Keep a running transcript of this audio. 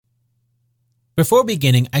Before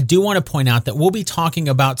beginning, I do want to point out that we'll be talking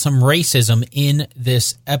about some racism in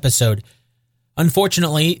this episode.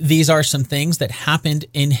 Unfortunately, these are some things that happened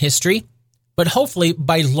in history, but hopefully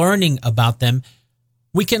by learning about them,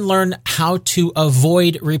 we can learn how to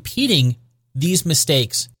avoid repeating these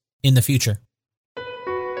mistakes in the future.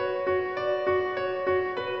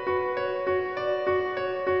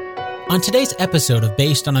 On today's episode of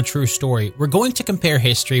Based on a True Story, we're going to compare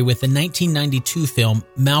history with the 1992 film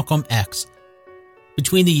Malcolm X.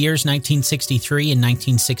 Between the years 1963 and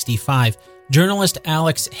 1965, journalist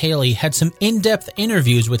Alex Haley had some in-depth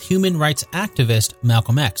interviews with human rights activist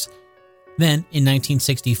Malcolm X. Then, in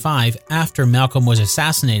 1965, after Malcolm was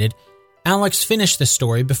assassinated, Alex finished the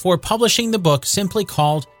story before publishing the book simply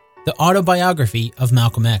called The Autobiography of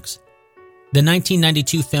Malcolm X. The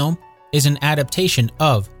 1992 film is an adaptation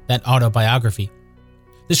of that autobiography.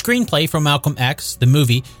 The screenplay for Malcolm X, the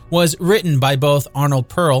movie, was written by both Arnold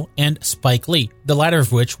Pearl and Spike Lee, the latter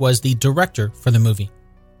of which was the director for the movie.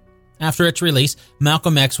 After its release,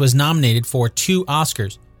 Malcolm X was nominated for 2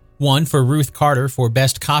 Oscars, one for Ruth Carter for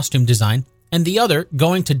Best Costume Design, and the other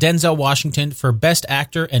going to Denzel Washington for Best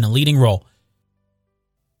Actor in a Leading Role.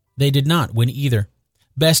 They did not win either.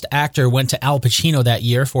 Best Actor went to Al Pacino that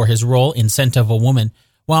year for his role in Scent of a Woman,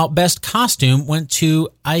 while Best Costume went to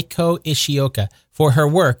Aiko Ishioka for her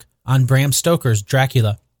work on Bram Stoker's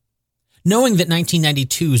Dracula. Knowing that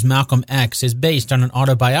 1992's Malcolm X is based on an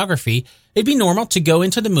autobiography, it'd be normal to go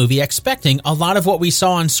into the movie expecting a lot of what we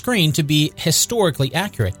saw on screen to be historically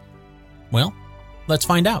accurate. Well, let's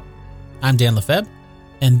find out. I'm Dan Lefebvre,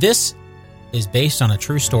 and this is Based on a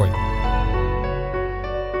True Story.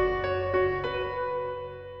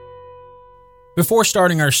 Before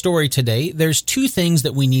starting our story today, there's 2 things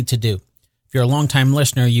that we need to do. If you're a longtime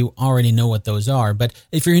listener, you already know what those are, but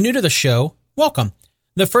if you're new to the show, welcome.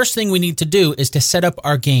 The first thing we need to do is to set up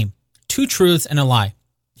our game. 2 truths and a lie.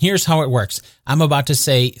 Here's how it works. I'm about to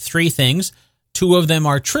say 3 things. 2 of them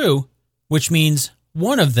are true, which means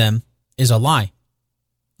one of them is a lie.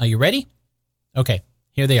 Are you ready? Okay,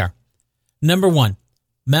 here they are. Number 1,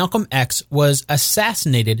 Malcolm X was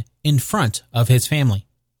assassinated in front of his family.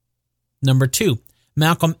 Number 2,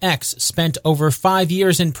 Malcolm X spent over 5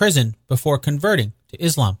 years in prison before converting to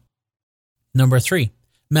Islam. Number 3,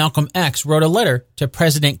 Malcolm X wrote a letter to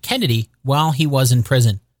President Kennedy while he was in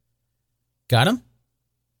prison. Got him?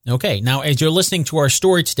 Okay, now as you're listening to our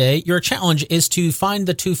story today, your challenge is to find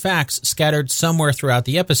the 2 facts scattered somewhere throughout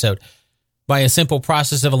the episode. By a simple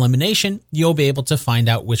process of elimination, you'll be able to find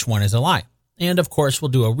out which one is a lie. And of course, we'll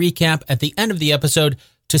do a recap at the end of the episode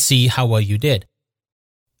to see how well you did.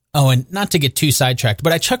 Oh, and not to get too sidetracked,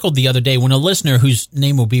 but I chuckled the other day when a listener whose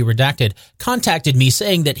name will be redacted contacted me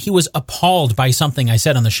saying that he was appalled by something I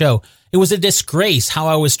said on the show. It was a disgrace how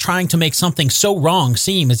I was trying to make something so wrong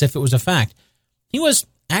seem as if it was a fact. He was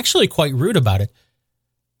actually quite rude about it.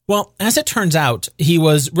 Well, as it turns out, he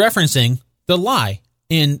was referencing the lie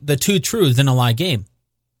in the 2 truths and a lie game.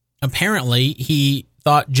 Apparently, he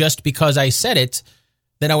thought just because I said it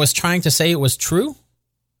that I was trying to say it was true.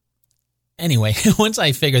 Anyway, once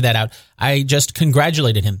I figured that out, I just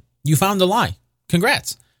congratulated him. You found the lie.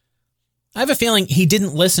 Congrats. I have a feeling he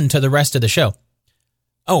didn't listen to the rest of the show.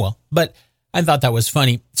 Oh well, but I thought that was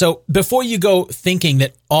funny. So before you go thinking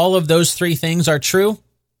that all of those 3 things are true,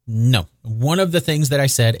 no. One of the things that I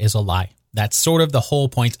said is a lie. That's sort of the whole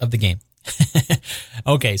point of the game.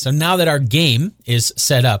 Okay, so now that our game is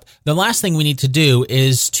set up, the last thing we need to do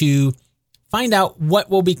is to find out what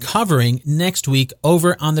we'll be covering next week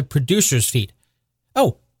over on the producer's feed.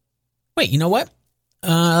 Oh, wait, you know what?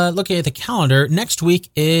 Looking at the calendar, next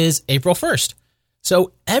week is April 1st.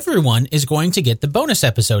 So everyone is going to get the bonus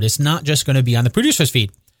episode. It's not just going to be on the producer's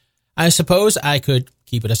feed. I suppose I could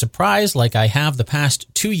keep it a surprise like I have the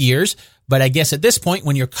past 2 years, but I guess at this point,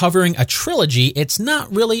 when you're covering a trilogy, it's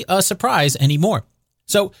not really a surprise anymore.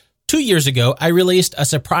 So 2 years ago, I released a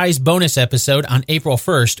surprise bonus episode on April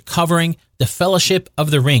 1st covering The Fellowship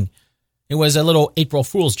of the Ring. It was a little April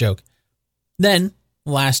Fool's joke. Then,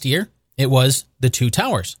 last year, it was The Two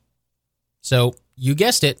Towers. So, you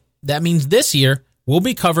guessed it, that means this year, we'll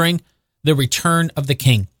be covering The Return of the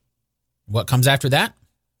King. What comes after that?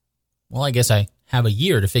 Well, I guess I have a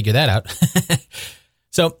year to figure that out.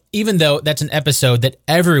 So, even though that's an episode that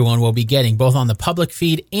everyone will be getting, both on the public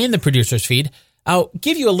feed and the producer's feed, I'll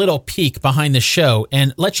give you a little peek behind the show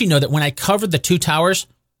and let you know that when I covered The Two Towers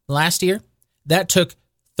last year, that took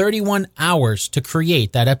 31 hours to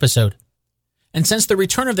create that episode. And since The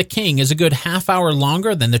Return of the King is a good half hour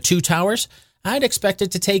longer than The Two Towers, I'd expect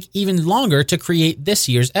it to take even longer to create this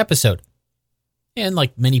year's episode. And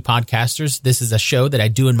like many podcasters, this is a show that I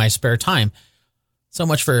do in my spare time. So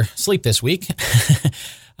much for sleep this week.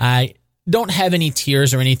 I don't have any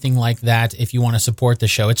tiers or anything like that if you want to support the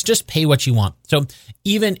show. It's just pay what you want. So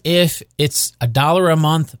even if it's $1 a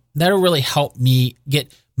month, that'll really help me get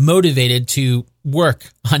motivated to work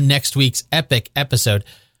on next week's epic episode.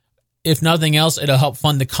 If nothing else, it'll help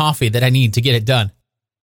fund the coffee that I need to get it done.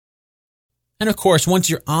 And of course, once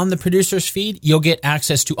you're on the producer's feed, you'll get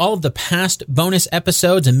access to all of the past bonus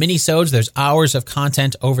episodes and mini-sodes. There's hours of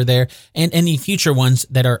content over there and any future ones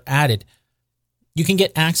that are added. You can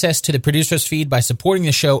get access to the producer's feed by supporting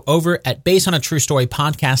the show over at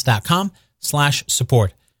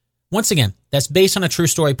basedonatruestorypodcast.com/support. Once again, that's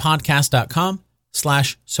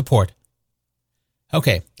basedonatruestorypodcast.com/support.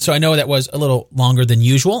 Okay, so I know that was a little longer than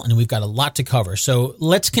usual, and we've got a lot to cover. So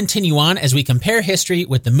let's continue on as we compare history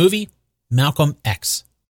with the movie Malcolm X.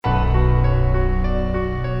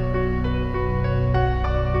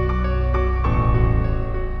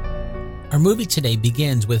 Our movie today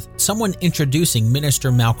begins with someone introducing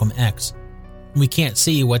Minister Malcolm X. We can't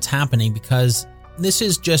see what's happening because this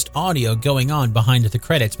is just audio going on behind the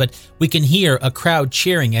credits, but we can hear a crowd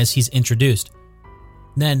cheering as he's introduced.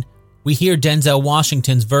 Then we hear Denzel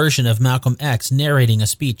Washington's version of Malcolm X narrating a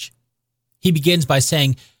speech. He begins by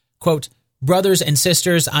saying, quote, "Brothers and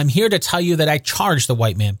sisters, I'm here to tell you that I charge the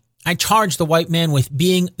white man. I charge the white man with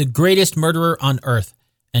being the greatest murderer on earth."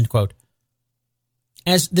 End quote.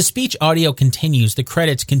 As the speech audio continues, the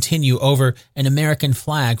credits continue over an American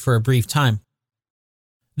flag for a brief time.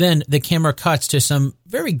 Then the camera cuts to some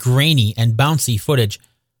very grainy and bouncy footage.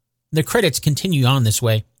 The credits continue on this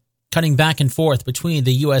way, cutting back and forth between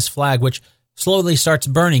the U.S. flag, which slowly starts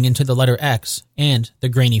burning into the letter X, and the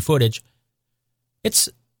grainy footage. It's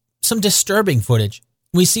some disturbing footage.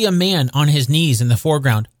 We see a man on his knees in the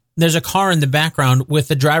foreground. There's a car in the background with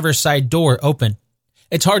the driver's side door open.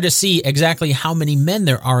 It's hard to see exactly how many men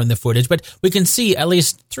there are in the footage, but we can see at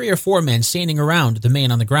least 3 or 4 men standing around the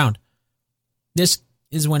man on the ground. This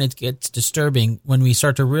is when it gets disturbing, when we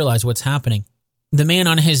start to realize what's happening. The man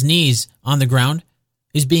on his knees on the ground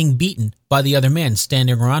is being beaten by the other men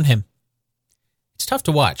standing around him. It's tough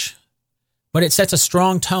to watch, but it sets a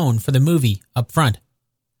strong tone for the movie up front.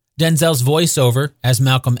 Denzel's voiceover as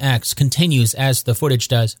Malcolm X continues as the footage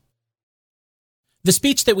does. The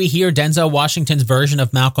speech that we hear Denzel Washington's version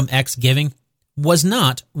of Malcolm X giving was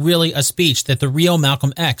not really a speech that the real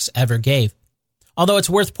Malcolm X ever gave. Although it's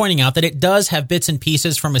worth pointing out that it does have bits and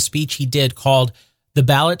pieces from a speech he did called The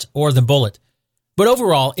Ballot or the Bullet. But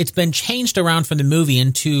overall, it's been changed around from the movie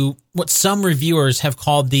into what some reviewers have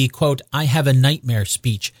called the, quote, "I have a nightmare"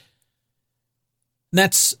 speech.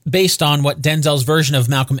 That's based on what Denzel's version of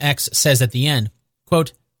Malcolm X says at the end.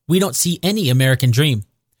 Quote, "We don't see any American dream.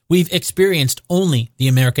 We've experienced only the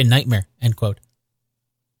American nightmare," end quote.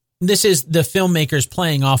 This is the filmmakers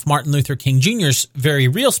playing off Martin Luther King Jr.'s very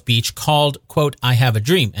real speech called, quote, "I have a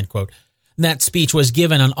dream," end quote. That speech was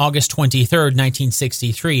given on August 23rd,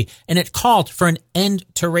 1963, and it called for an end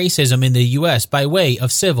to racism in the U.S. by way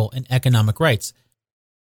of civil and economic rights.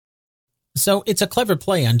 So it's a clever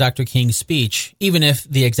play on Dr. King's speech, even if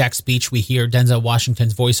the exact speech we hear Denzel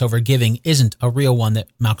Washington's voiceover giving isn't a real one that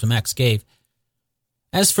Malcolm X gave.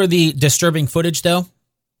 As for the disturbing footage, though,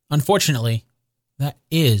 unfortunately, that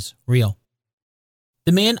is real.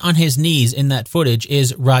 The man on his knees in that footage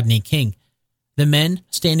is Rodney King. The men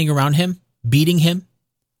standing around him, beating him,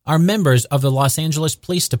 are members of the Los Angeles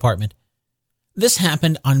Police Department. This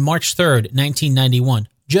happened on March 3rd, 1991,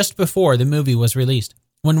 just before the movie was released,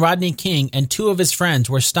 when Rodney King and 2 of his friends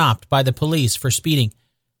were stopped by the police for speeding.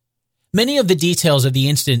 Many of the details of the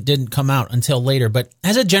incident didn't come out until later, but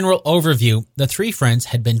as a general overview, the 3 friends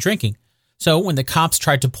had been drinking. So when the cops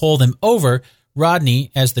tried to pull them over,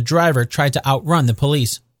 Rodney, as the driver, tried to outrun the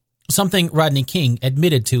police, something Rodney King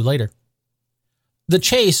admitted to later. The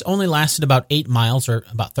chase only lasted about 8 miles, or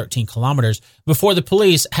about 13 kilometers, before the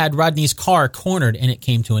police had Rodney's car cornered and it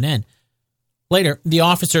came to an end. Later, the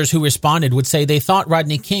officers who responded would say they thought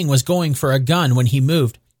Rodney King was going for a gun when he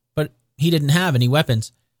moved, but he didn't have any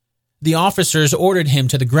weapons. The officers ordered him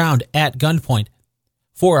to the ground at gunpoint.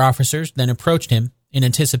 4 officers then approached him in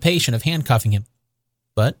anticipation of handcuffing him.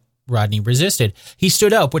 But Rodney resisted. He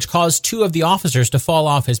stood up, which caused 2 of the officers to fall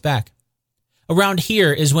off his back. Around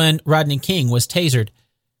here is when Rodney King was tasered.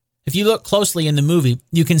 If you look closely in the movie,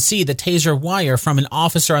 you can see the taser wire from an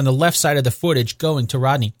officer on the left side of the footage going to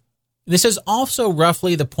Rodney. This is also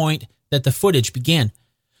roughly the point that the footage began.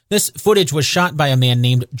 This footage was shot by a man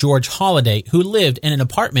named George Holliday, who lived in an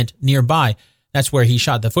apartment nearby. That's where he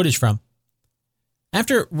shot the footage from.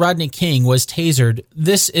 After Rodney King was tasered,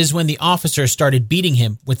 this is when the officers started beating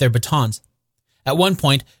him with their batons. At one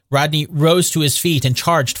point, Rodney rose to his feet and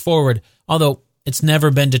charged forward, although it's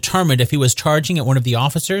never been determined if he was charging at one of the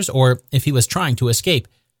officers or if he was trying to escape.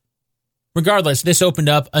 Regardless, this opened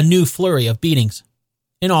up a new flurry of beatings.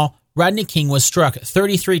 In all, Rodney King was struck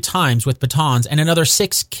 33 times with batons and another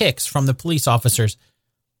 6 kicks from the police officers.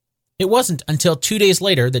 It wasn't until 2 days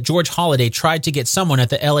later that George Holliday tried to get someone at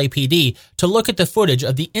the LAPD to look at the footage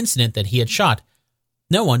of the incident that he had shot.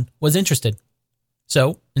 No one was interested.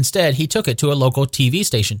 So, instead, he took it to a local TV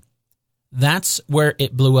station. That's where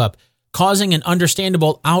it blew up, causing an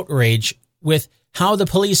understandable outrage with how the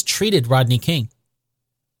police treated Rodney King.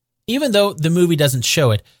 Even though the movie doesn't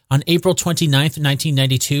show it, on April 29th,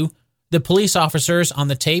 1992, the police officers on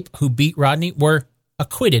the tape who beat Rodney were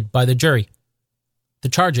acquitted by the jury. The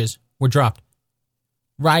charges were dropped.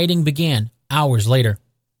 Rioting began hours later.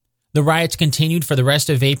 The riots continued for the rest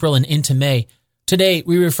of April and into May. Today,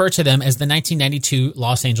 we refer to them as the 1992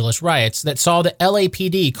 Los Angeles riots that saw the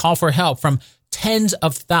LAPD call for help from tens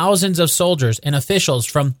of thousands of soldiers and officials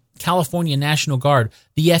from California National Guard,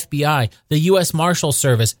 the FBI, the U.S. Marshals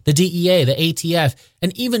Service, the DEA, the ATF,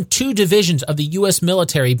 and even 2 divisions of the U.S.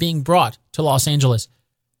 military being brought to Los Angeles.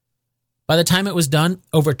 By the time it was done,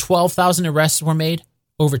 over 12,000 arrests were made,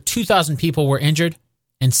 over 2,000 people were injured,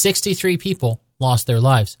 and 63 people lost their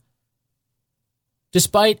lives.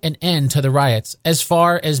 Despite an end to the riots, as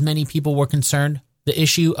far as many people were concerned, the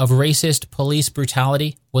issue of racist police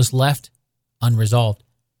brutality was left unresolved.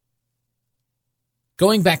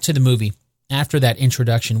 Going back to the movie, after that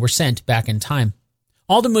introduction, we're sent back in time.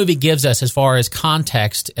 All the movie gives us as far as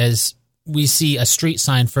context as we see a street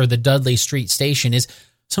sign for the Dudley Street Station is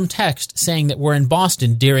some text saying that we're in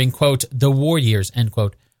Boston during, quote, the war years, end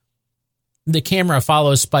quote. The camera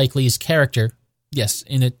follows Spike Lee's character. Yes,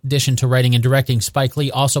 in addition to writing and directing, Spike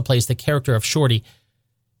Lee also plays the character of Shorty.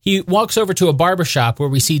 He walks over to a barbershop where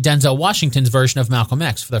we see Denzel Washington's version of Malcolm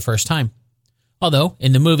X for the first time. Although,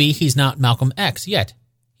 in the movie, he's not Malcolm X yet.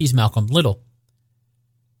 He's Malcolm Little.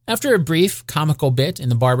 After a brief, comical bit in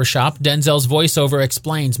the barbershop, Denzel's voiceover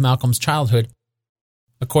explains Malcolm's childhood.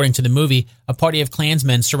 According to the movie, a party of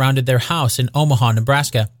Klansmen surrounded their house in Omaha,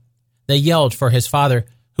 Nebraska. They yelled for his father,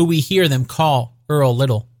 who we hear them call Earl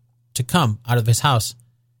Little, to come out of his house.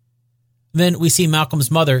 Then we see Malcolm's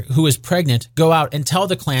mother, who is pregnant, go out and tell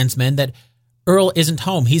the Klansmen that Earl isn't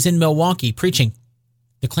home. He's in Milwaukee preaching.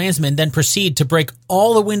 The Klansmen then proceed to break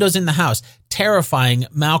all the windows in the house, terrifying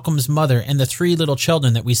Malcolm's mother and the 3 little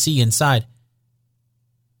children that we see inside.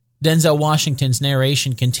 Denzel Washington's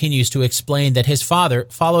narration continues to explain that his father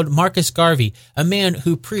followed Marcus Garvey, a man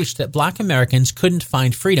who preached that Black Americans couldn't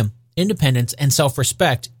find freedom, independence, and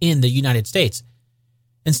self-respect in the United States.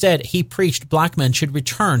 Instead, he preached Black men should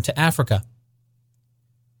return to Africa.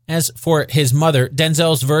 As for his mother,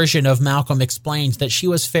 Denzel's version of Malcolm explains that she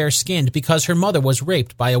was fair-skinned because her mother was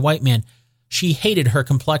raped by a white man. She hated her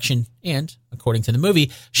complexion and, according to the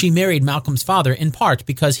movie, she married Malcolm's father in part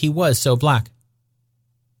because he was so black.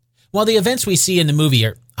 While the events we see in the movie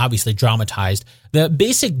are obviously dramatized, the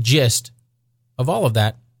basic gist of all of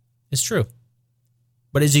that is true.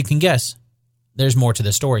 But as you can guess, there's more to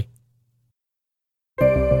the story.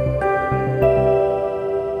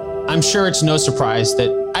 I'm sure it's no surprise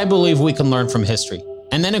that I believe we can learn from history.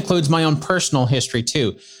 And that includes my own personal history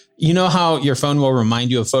too. You know how your phone will remind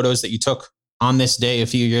you of photos that you took on this day a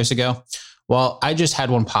few years ago? Well, I just had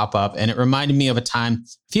one pop up and it reminded me of a time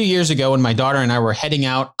a few years ago when my daughter and I were heading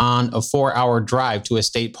out on a 4-hour drive to a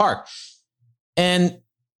state park. And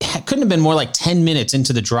it couldn't have been more like 10 minutes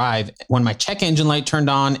into the drive when my check engine light turned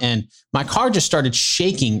on and my car just started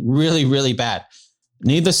shaking really, really bad.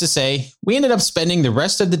 Needless to say, we ended up spending the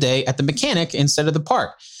rest of the day at the mechanic instead of the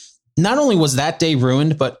park. Not only was that day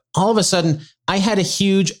ruined, but all of a sudden, I had a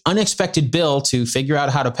huge, unexpected bill to figure out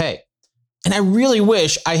how to pay. And I really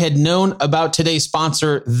wish I had known about today's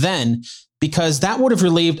sponsor then, because that would have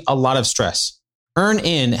relieved a lot of stress.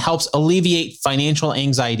 EarnIn helps alleviate financial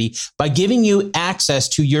anxiety by giving you access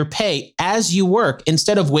to your pay as you work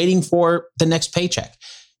instead of waiting for the next paycheck.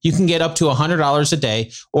 You can get up to $100 a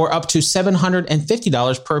day or up to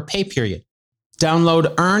 $750 per pay period.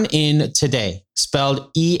 Download EarnIn today,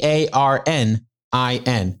 spelled EARNIN,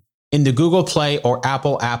 in the Google Play or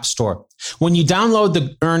Apple App Store. When you download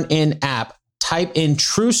the EarnIn app, type in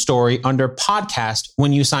True Story under podcast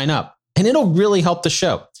when you sign up, and it'll really help the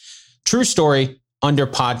show. True Story under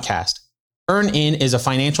podcast. EarnIn is a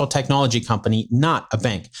financial technology company, not a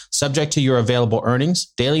bank. Subject to your available earnings,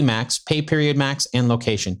 daily max, pay period max, and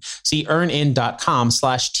location. See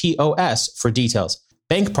earnin.com/TOS for details.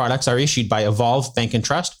 Bank products are issued by Evolve Bank and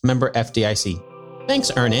Trust, member FDIC.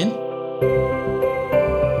 Thanks, EarnIn.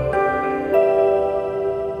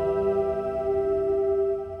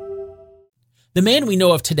 The man we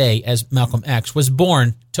know of today as Malcolm X was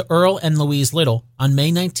born to Earl and Louise Little on May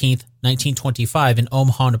 19, 1925 in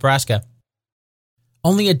Omaha, Nebraska.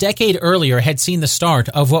 Only a decade earlier had seen the start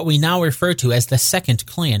of what we now refer to as the Second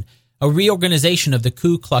Klan, a reorganization of the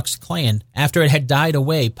Ku Klux Klan after it had died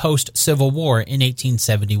away post-Civil War in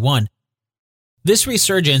 1871. This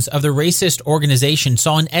resurgence of the racist organization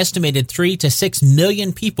saw an estimated 3 to 6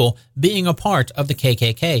 million people being a part of the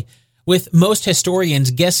KKK, with most historians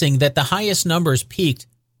guessing that the highest numbers peaked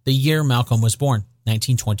the year Malcolm was born,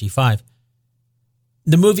 1925.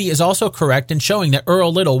 The movie is also correct in showing that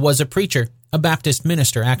Earl Little was a preacher, a Baptist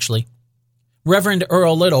minister actually. Reverend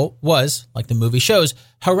Earl Little was, like the movie shows,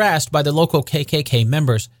 harassed by the local KKK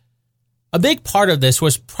members. A big part of this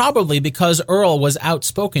was probably because Earl was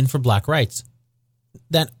outspoken for black rights.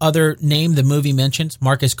 That other name the movie mentions,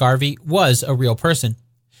 Marcus Garvey, was a real person.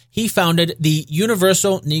 He founded the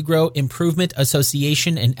Universal Negro Improvement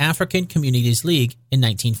Association and African Communities League in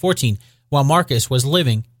 1914, while Marcus was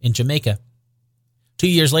living in Jamaica. 2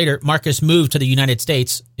 years later, Marcus moved to the United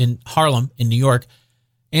States in Harlem, in New York,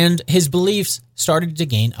 and his beliefs started to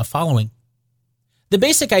gain a following. The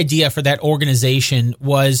basic idea for that organization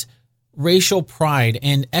was racial pride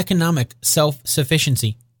and economic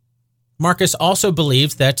self-sufficiency. Marcus also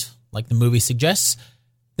believed that, like the movie suggests,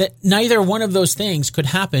 that neither one of those things could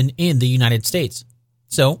happen in the United States.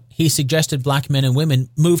 So he suggested black men and women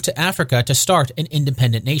move to Africa to start an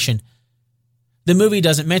independent nation. The movie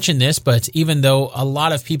doesn't mention this, but even though a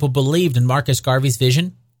lot of people believed in Marcus Garvey's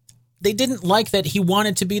vision, they didn't like that he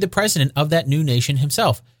wanted to be the president of that new nation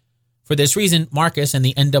himself. For this reason, Marcus and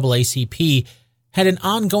the NAACP had an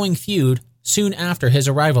ongoing feud soon after his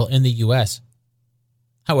arrival in the U.S.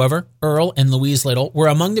 However, Earl and Louise Little were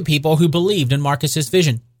among the people who believed in Marcus's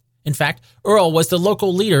vision. In fact, Earl was the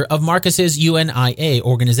local leader of Marcus's UNIA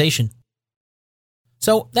organization.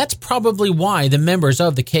 So that's probably why the members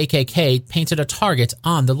of the KKK painted a target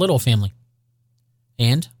on the Little family.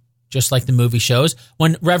 And, just like the movie shows,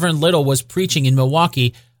 when Reverend Little was preaching in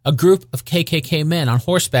Milwaukee, a group of KKK men on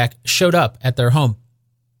horseback showed up at their home.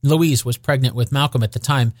 Louise was pregnant with Malcolm at the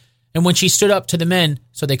time, and when she stood up to the men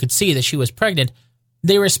so they could see that she was pregnant,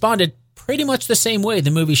 they responded pretty much the same way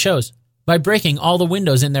the movie shows, by breaking all the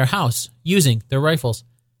windows in their house using their rifles.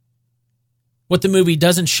 What the movie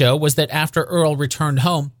doesn't show was that after Earl returned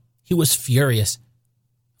home, he was furious.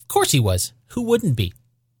 Of course he was. Who wouldn't be?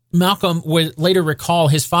 Malcolm would later recall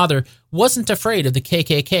his father wasn't afraid of the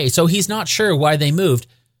KKK, so he's not sure why they moved,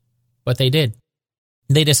 but they did.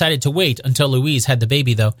 They decided to wait until Louise had the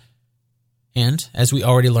baby, though. And, as we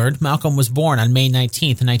already learned, Malcolm was born on May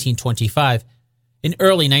 19th, 1925. In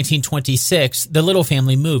early 1926, the Little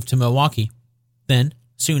family moved to Milwaukee. Then,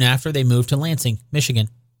 soon after, they moved to Lansing, Michigan.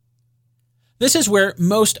 This is where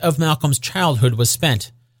most of Malcolm's childhood was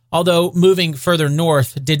spent, although moving further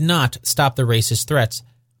north did not stop the racist threats.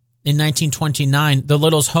 In 1929, the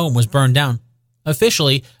Littles' home was burned down.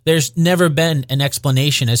 Officially, there's never been an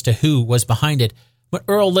explanation as to who was behind it, but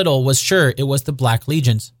Earl Little was sure it was the Black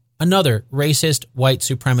Legions, another racist, white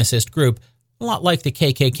supremacist group, a lot like the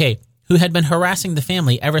KKK, who had been harassing the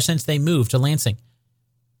family ever since they moved to Lansing.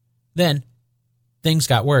 Then, things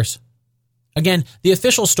got worse. Again, the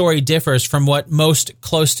official story differs from what most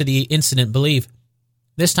close to the incident believe.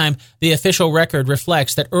 This time, the official record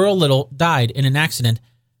reflects that Earl Little died in an accident.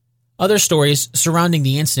 Other stories surrounding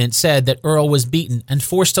the incident said that Earl was beaten and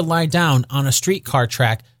forced to lie down on a streetcar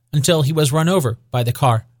track until he was run over by the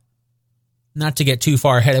car. Not to get too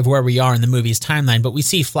far ahead of where we are in the movie's timeline, but we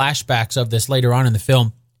see flashbacks of this later on in the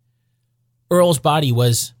film. Earl's body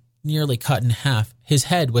was nearly cut in half. His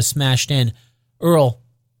head was smashed in. Earl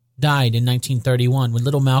died in 1931 when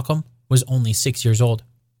little Malcolm was only 6 years old.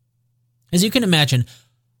 As you can imagine,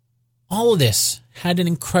 all of this had an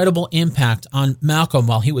incredible impact on Malcolm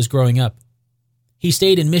while he was growing up. He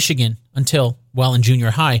stayed in Michigan until, while in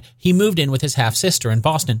junior high, he moved in with his half-sister in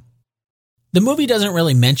Boston. The movie doesn't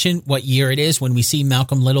really mention what year it is when we see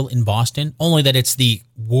Malcolm Little in Boston, only that it's the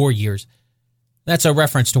war years. That's a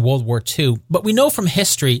reference to World War II, but we know from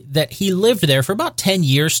history that he lived there for about 10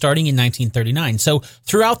 years starting in 1939, so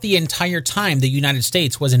throughout the entire time the United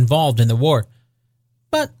States was involved in the war.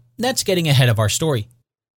 But that's getting ahead of our story.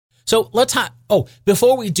 So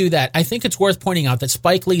before we do that, I think it's worth pointing out that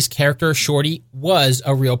Spike Lee's character, Shorty, was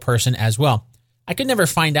a real person as well. I could never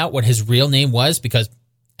find out what his real name was because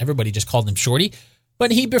everybody just called him Shorty, but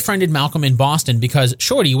he befriended Malcolm in Boston because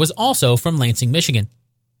Shorty was also from Lansing, Michigan.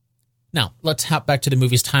 Now, let's hop back to the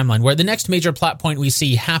movie's timeline, where the next major plot point we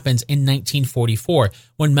see happens in 1944,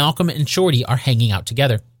 when Malcolm and Shorty are hanging out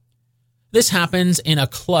together. This happens in a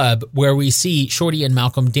club where we see Shorty and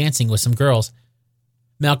Malcolm dancing with some girls.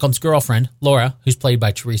 Malcolm's girlfriend, Laura, who's played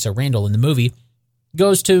by Teresa Randall in the movie,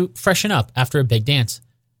 goes to freshen up after a big dance.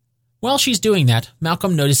 While she's doing that,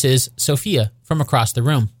 Malcolm notices Sophia from across the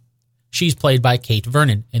room. She's played by Kate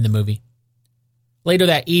Vernon in the movie. Later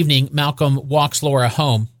that evening, Malcolm walks Laura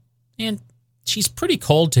home, and she's pretty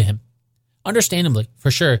cold to him. Understandably,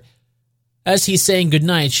 for sure. As he's saying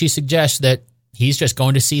goodnight, she suggests that he's just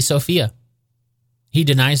going to see Sophia. He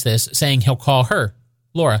denies this, saying he'll call her,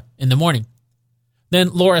 Laura, in the morning. Then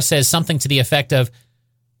Laura says something to the effect of,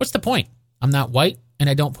 "What's the point? I'm not white and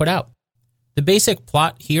I don't put out." The basic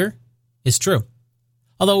plot here is true.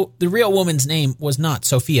 Although the real woman's name was not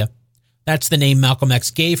Sophia. That's the name Malcolm X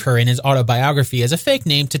gave her in his autobiography as a fake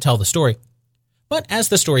name to tell the story. But as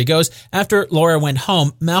the story goes, after Laura went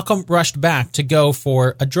home, Malcolm rushed back to go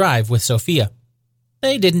for a drive with Sophia.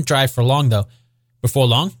 They didn't drive for long, though. Before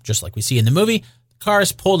long, just like we see in the movie, the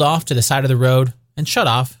cars pulled off to the side of the road and shut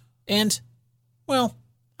off, and, well,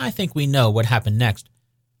 I think we know what happened next.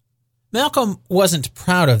 Malcolm wasn't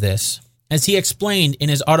proud of this. As he explained in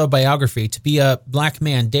his autobiography, to be a black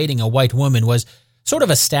man dating a white woman was sort of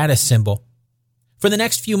a status symbol. For the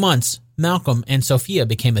next few months, Malcolm and Sophia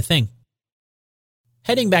became a thing.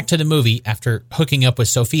 Heading back to the movie after hooking up with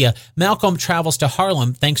Sophia, Malcolm travels to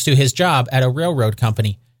Harlem thanks to his job at a railroad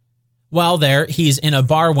company. While there, he's in a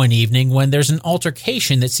bar one evening when there's an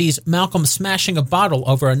altercation that sees Malcolm smashing a bottle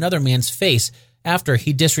over another man's face after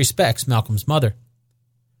he disrespects Malcolm's mother.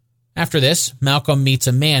 After this, Malcolm meets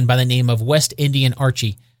a man by the name of West Indian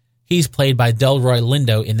Archie. He's played by Delroy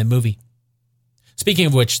Lindo in the movie. Speaking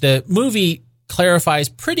of which, the movie clarifies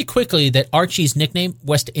pretty quickly that Archie's nickname,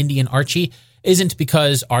 West Indian Archie, isn't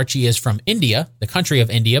because Archie is from India, the country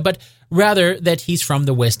of India, but rather that he's from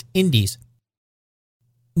the West Indies.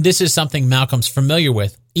 This is something Malcolm's familiar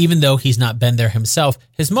with, even though he's not been there himself.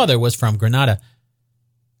 His mother was from Grenada.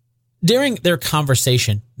 During their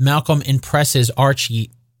conversation, Malcolm impresses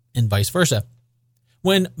Archie and vice versa.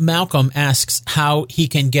 When Malcolm asks how he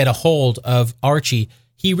can get a hold of Archie,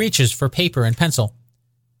 he reaches for paper and pencil.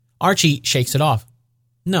 Archie shakes it off.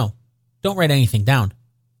 "No, don't write anything down."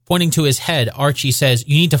 Pointing to his head, Archie says,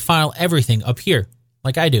 "You need to file everything up here,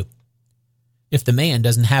 like I do." If the man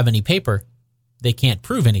doesn't have any paper, they can't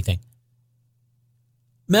prove anything.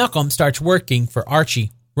 Malcolm starts working for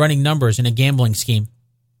Archie, running numbers in a gambling scheme.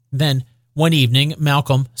 Then, one evening,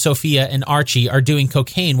 Malcolm, Sophia, and Archie are doing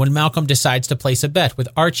cocaine when Malcolm decides to place a bet with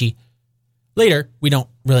Archie. Later, we don't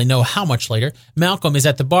really know how much later, Malcolm is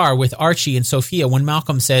at the bar with Archie and Sophia when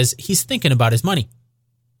Malcolm says he's thinking about his money.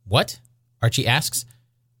 "What?" Archie asks.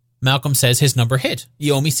 Malcolm says his number hit.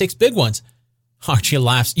 "You owe me 6 big ones." Archie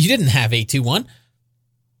laughs. "You didn't have 821.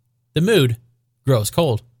 The mood grows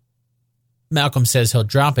cold. Malcolm says he'll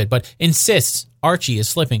drop it, but insists Archie is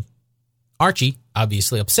slipping. Archie,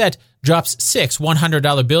 obviously upset, drops 6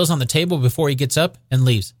 $100 bills on the table before he gets up and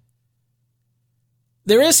leaves.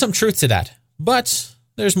 There is some truth to that, but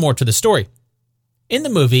there's more to the story. In the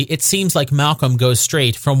movie, it seems like Malcolm goes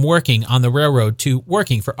straight from working on the railroad to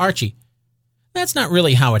working for Archie. That's not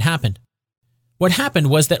really how it happened. What happened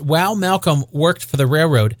was that while Malcolm worked for the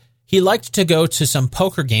railroad, he liked to go to some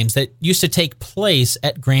poker games that used to take place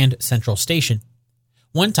at Grand Central Station.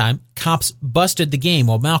 One time, cops busted the game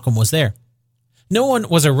while Malcolm was there. No one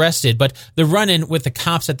was arrested, but the run-in with the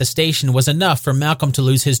cops at the station was enough for Malcolm to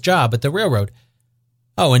lose his job at the railroad.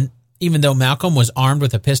 Oh, and even though Malcolm was armed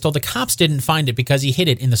with a pistol, the cops didn't find it because he hid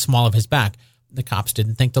it in the small of his back. The cops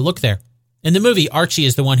didn't think to look there. In the movie, Archie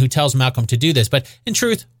is the one who tells Malcolm to do this, but in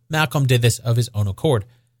truth, Malcolm did this of his own accord.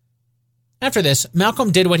 After this,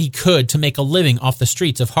 Malcolm did what he could to make a living off the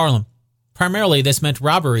streets of Harlem. Primarily, this meant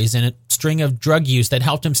robberies and a string of drug use that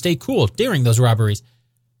helped him stay cool during those robberies.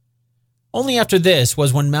 Only after this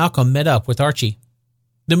was when Malcolm met up with Archie.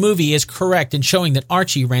 The movie is correct in showing that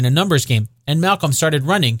Archie ran a numbers game, and Malcolm started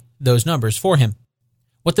running those numbers for him.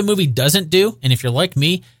 What the movie doesn't do, and if you're like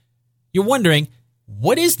me, you're wondering,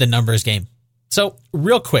 what is the numbers game? So,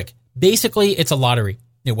 real quick, basically it's a lottery.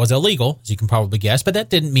 It was illegal, as you can probably guess, but that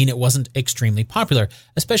didn't mean it wasn't extremely popular,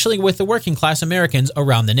 especially with the working class Americans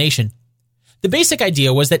around the nation. The basic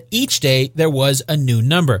idea was that each day there was a new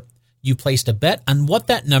number. You placed a bet on what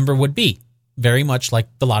that number would be, very much like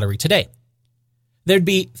the lottery today. There'd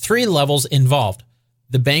be 3 levels involved.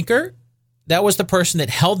 The banker, that was the person that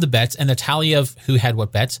held the bets and the tally of who had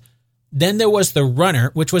what bets. Then there was the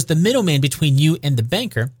runner, which was the middleman between you and the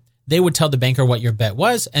banker. They would tell the banker what your bet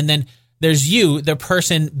was, and then there's you, the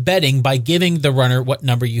person betting by giving the runner what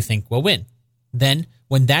number you think will win. Then,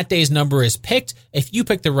 when that day's number is picked, if you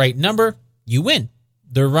pick the right number, you win.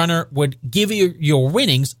 The runner would give you your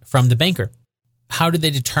winnings from the banker. How did they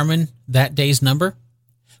determine that day's number?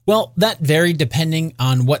 Well, that varied depending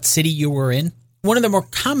on what city you were in. One of the more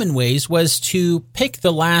common ways was to pick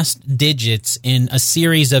the last digits in a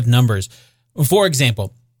series of numbers. For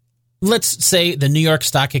example, let's say the New York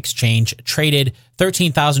Stock Exchange traded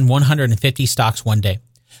 13,150 stocks one day.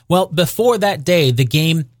 Well, before that day, the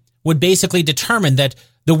game would basically determine that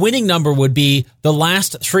the winning number would be the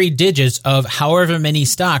last three digits of however many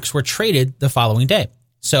stocks were traded the following day.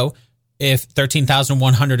 So if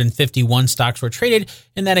 13,151 stocks were traded,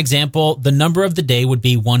 in that example, the number of the day would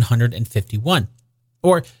be 151.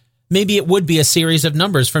 Or maybe it would be a series of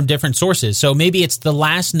numbers from different sources. So maybe it's the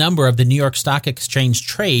last number of the New York Stock Exchange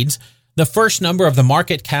trades, the first number of the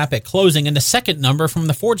market cap at closing, and the second number from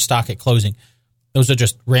the Ford stock at closing. Those are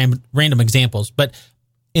just random examples. But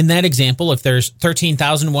in that example, if there's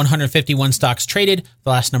 13,151 stocks traded,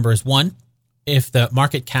 the last number is 1. If the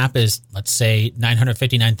market cap is, let's say,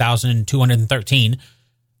 959,213,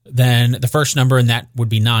 then the first number in that would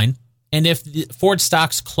be 9. And if the Ford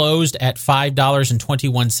stocks closed at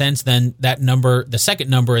 $5.21, then that number, the second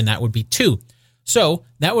number in that would be 2. So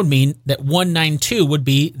that would mean that 192 would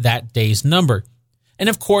be that day's number. And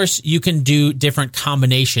of course, you can do different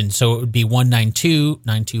combinations. So it would be 192,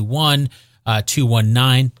 921,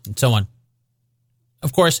 219, and so on.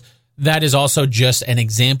 Of course, that is also just an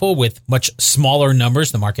example with much smaller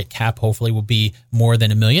numbers. The market cap hopefully will be more than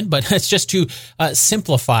 $1 million, but it's just to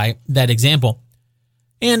simplify that example.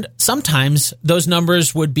 And sometimes those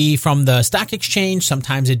numbers would be from the stock exchange.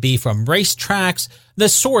 Sometimes it'd be from racetracks. The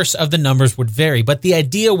source of the numbers would vary, but the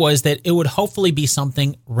idea was that it would hopefully be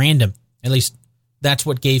something random. At least that's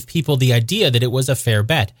what gave people the idea that it was a fair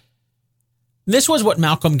bet. This was what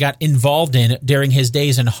Malcolm got involved in during his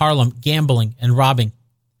days in Harlem, gambling and robbing.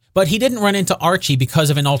 But he didn't run into Archie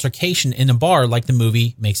because of an altercation in a bar like the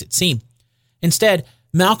movie makes it seem. Instead,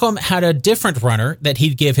 Malcolm had a different runner that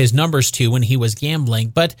he'd give his numbers to when he was gambling,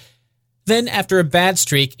 but then after a bad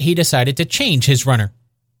streak, he decided to change his runner.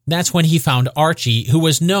 That's when he found Archie, who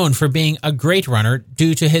was known for being a great runner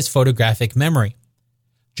due to his photographic memory.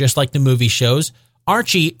 Just like the movie shows,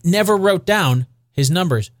 Archie never wrote down his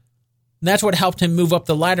numbers. That's what helped him move up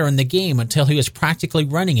the ladder in the game until he was practically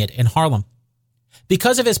running it in Harlem.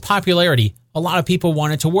 Because of his popularity, a lot of people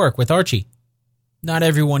wanted to work with Archie. Not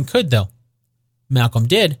everyone could, though. Malcolm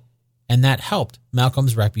did, and that helped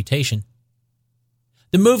Malcolm's reputation.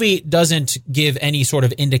 The movie doesn't give any sort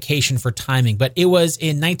of indication for timing, but it was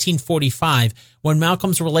in 1945 when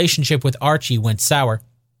Malcolm's relationship with Archie went sour.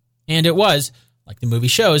 And it was, like the movie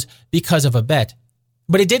shows, because of a bet.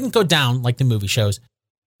 But it didn't go down like the movie shows.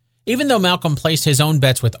 Even though Malcolm placed his own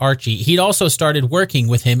bets with Archie, he'd also started working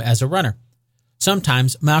with him as a runner.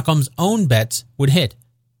 Sometimes Malcolm's own bets would hit.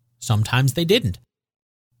 Sometimes they didn't.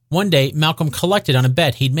 One day, Malcolm collected on a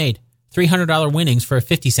bet he'd made, $300 winnings for a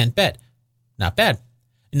 50-cent bet. Not bad.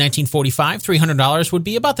 In 1945, $300 would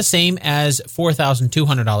be about the same as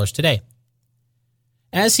 $4,200 today.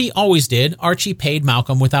 As he always did, Archie paid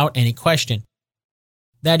Malcolm without any question.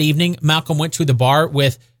 That evening, Malcolm went to the bar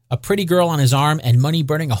with a pretty girl on his arm and money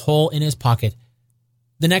burning a hole in his pocket.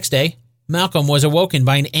 The next day, Malcolm was awoken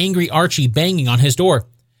by an angry Archie banging on his door.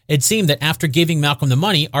 It seemed that after giving Malcolm the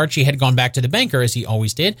money, Archie had gone back to the banker, as he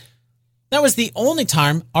always did. That was the only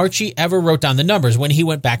time Archie ever wrote down the numbers, when he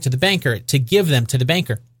went back to the banker to give them to the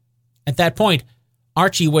banker. At that point,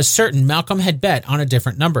 Archie was certain Malcolm had bet on a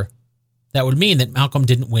different number. That would mean that Malcolm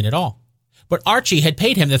didn't win at all. But Archie had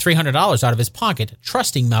paid him the $300 out of his pocket,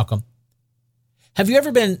 trusting Malcolm. Have you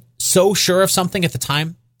ever been so sure of something at the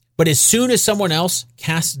time, but as soon as someone else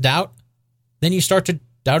casts doubt, then you start to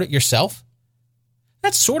doubt it yourself?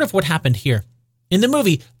 That's sort of what happened here. In the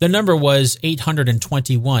movie, the number was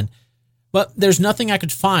 821, but there's nothing I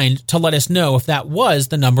could find to let us know if that was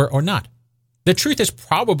the number or not. The truth is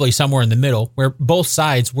probably somewhere in the middle, where both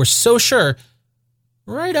sides were so sure,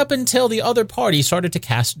 right up until the other party started to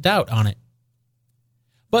cast doubt on it.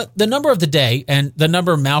 But the number of the day and the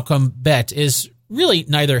number Malcolm bet is really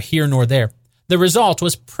neither here nor there. The result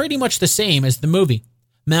was pretty much the same as the movie.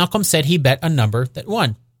 Malcolm said he bet a number that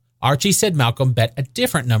won. Archie said Malcolm bet a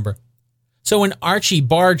different number. So when Archie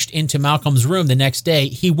barged into Malcolm's room the next day,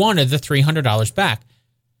 he wanted the $300 back.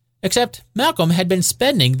 Except Malcolm had been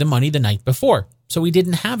spending the money the night before, so he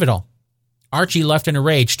didn't have it all. Archie left in a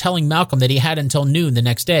rage, telling Malcolm that he had until noon the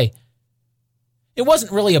next day. It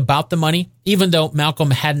wasn't really about the money, even though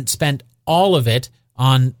Malcolm hadn't spent all of it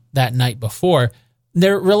on that night before.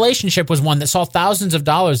 Their relationship was one that saw thousands of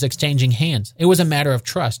dollars exchanging hands. It was a matter of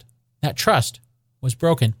trust. That trust was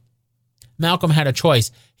broken. Malcolm had a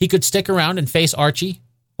choice. He could stick around and face Archie,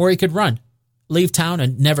 or he could run, leave town,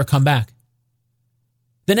 and never come back.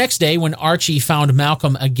 The next day, when Archie found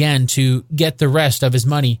Malcolm again to get the rest of his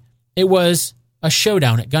money, it was a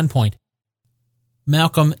showdown at gunpoint.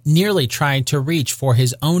 Malcolm nearly tried to reach for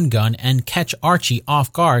his own gun and catch Archie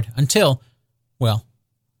off guard until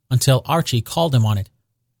Archie called him on it.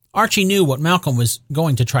 Archie knew what Malcolm was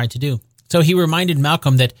going to try to do, so he reminded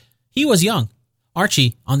Malcolm that he was young.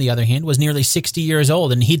 Archie, on the other hand, was nearly 60 years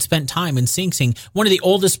old, and he'd spent time in Sing Sing, one of the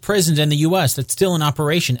oldest prisons in the U.S. that's still in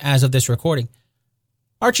operation as of this recording.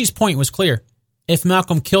 Archie's point was clear. If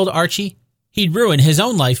Malcolm killed Archie, he'd ruin his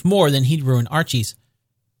own life more than he'd ruin Archie's.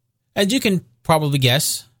 As you can probably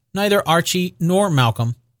guess, neither Archie nor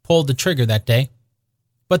Malcolm pulled the trigger that day.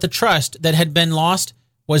 But the trust that had been lost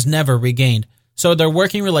was never regained, so their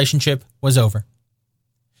working relationship was over.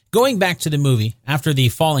 Going back to the movie, after the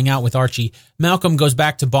falling out with Archie, Malcolm goes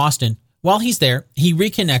back to Boston. While he's there, he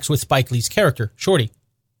reconnects with Spike Lee's character, Shorty.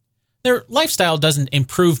 Their lifestyle doesn't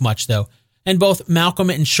improve much, though, and both Malcolm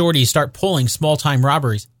and Shorty start pulling small-time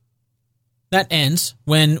robberies. That ends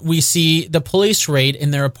when we see the police raid in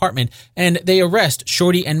their apartment, and they arrest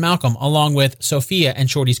Shorty and Malcolm, along with Sophia and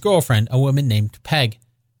Shorty's girlfriend, a woman named Peg.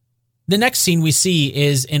 The next scene we see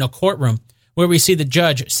is in a courtroom, where we see the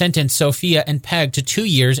judge sentence Sophia and Peg to 2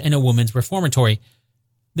 years in a women's reformatory.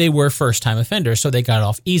 They were first-time offenders, so they got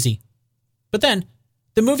off easy. But then,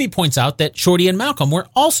 the movie points out that Shorty and Malcolm were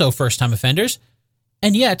also first-time offenders,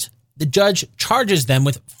 and yet the judge charges them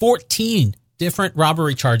with 14 different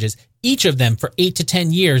robbery charges, each of them for 8 to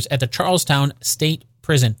 10 years at the Charlestown State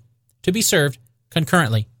Prison, to be served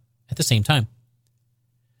concurrently at the same time.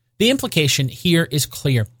 The implication here is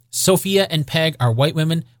clear. Sophia and Peg are white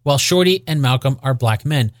women, while Shorty and Malcolm are black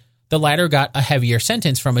men. The latter got a heavier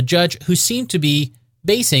sentence from a judge who seemed to be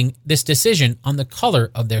basing this decision on the color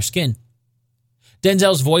of their skin.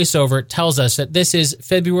 Denzel's voiceover tells us that this is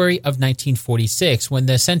February of 1946 when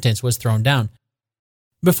the sentence was thrown down.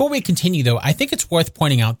 Before we continue, though, I think it's worth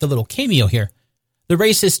pointing out the little cameo here. The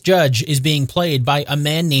racist judge is being played by a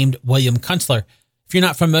man named William Kunstler. If you're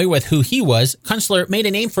not familiar with who he was, Kunstler made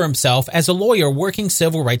a name for himself as a lawyer working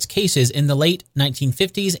civil rights cases in the late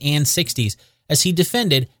 1950s and 60s, as he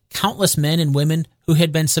defended countless men and women who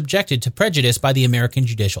had been subjected to prejudice by the American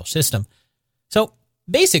judicial system. So,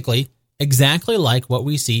 basically, exactly like what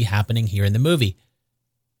we see happening here in the movie.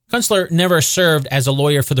 Kunstler never served as a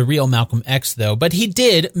lawyer for the real Malcolm X, though, but he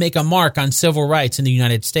did make a mark on civil rights in the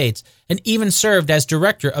United States, and even served as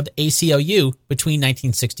director of the ACLU between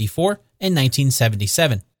 1964 and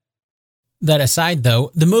 1977. That aside,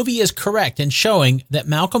 though, the movie is correct in showing that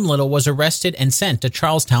Malcolm Little was arrested and sent to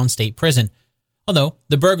Charlestown State Prison. Although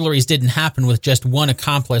the burglaries didn't happen with just one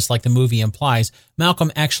accomplice like the movie implies,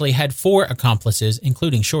 Malcolm actually had 4 accomplices,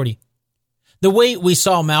 including Shorty. The way we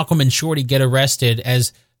saw Malcolm and Shorty get arrested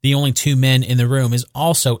as the only 2 men in the room is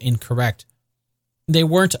also incorrect. They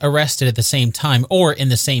weren't arrested at the same time or in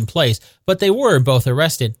the same place, but they were both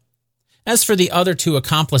arrested. As for the other 2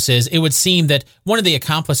 accomplices, it would seem that one of the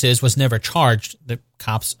accomplices was never charged. The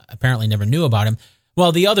cops apparently never knew about him,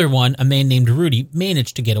 while the other one, a man named Rudy,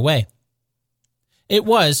 managed to get away. It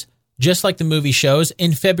was, just like the movie shows,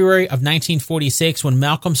 in February of 1946 when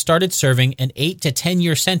Malcolm started serving an 8 to 10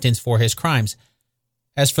 year sentence for his crimes.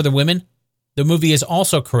 As for the women, the movie is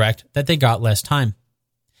also correct that they got less time.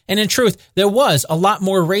 And in truth, there was a lot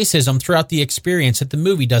more racism throughout the experience that the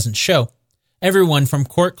movie doesn't show. Everyone from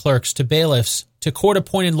court clerks to bailiffs to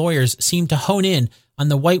court-appointed lawyers seemed to hone in on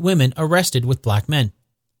the white women arrested with black men.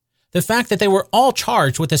 The fact that they were all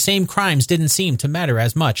charged with the same crimes didn't seem to matter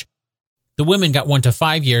as much. The women got 1 to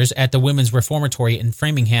 5 years at the Women's Reformatory in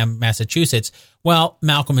Framingham, Massachusetts, while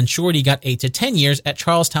Malcolm and Shorty got 8 to 10 years at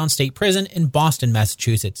Charlestown State Prison in Boston,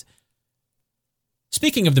 Massachusetts.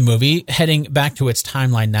 Speaking of the movie, heading back to its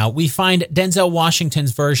timeline now, we find Denzel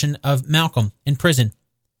Washington's version of Malcolm in prison.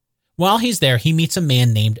 While he's there, he meets a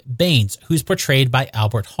man named Baines, who's portrayed by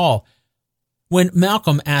Albert Hall. When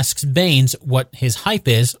Malcolm asks Baines what his hype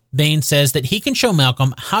is, Baines says that he can show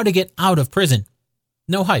Malcolm how to get out of prison.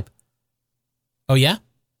 No hype. Oh yeah?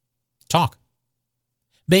 Talk.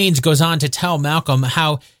 Baines goes on to tell Malcolm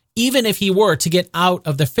how even if he were to get out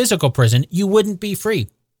of the physical prison, you wouldn't be free.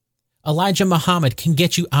 Elijah Muhammad can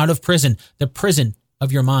get you out of prison, the prison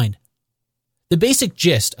of your mind. The basic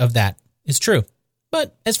gist of that is true.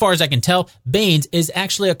 But as far as I can tell, Baines is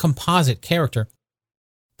actually a composite character.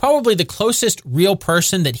 Probably the closest real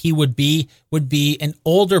person that he would be an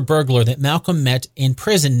older burglar that Malcolm met in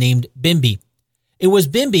prison named Bimby. It was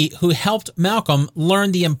Bimby who helped Malcolm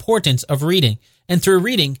learn the importance of reading, and through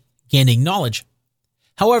reading, gaining knowledge.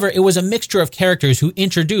 However, it was a mixture of characters who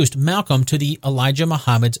introduced Malcolm to the Elijah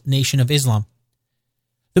Muhammad's Nation of Islam.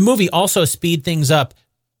 The movie also speed things up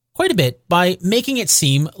quite a bit by making it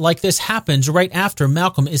seem like this happens right after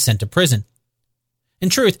Malcolm is sent to prison. In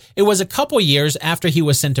truth, it was a couple years after he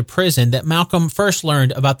was sent to prison that Malcolm first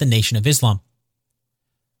learned about the Nation of Islam.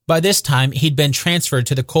 By this time, he'd been transferred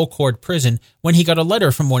to the Colcord prison when he got a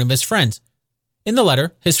letter from one of his friends. In the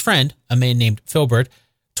letter, his friend, a man named Filbert,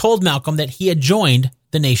 told Malcolm that he had joined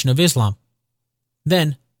the Nation of Islam.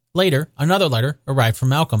 Then, later, another letter arrived from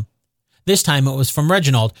Malcolm. This time it was from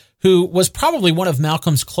Reginald, who was probably one of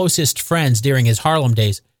Malcolm's closest friends during his Harlem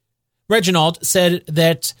days. Reginald said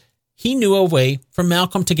that he knew a way for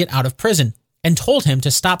Malcolm to get out of prison and told him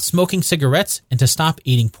to stop smoking cigarettes and to stop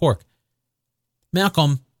eating pork.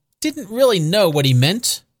 Malcolm didn't really know what he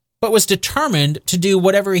meant, but was determined to do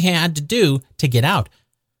whatever he had to do to get out.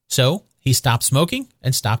 So he stopped smoking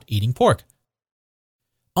and stopped eating pork.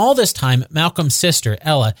 All this time, Malcolm's sister,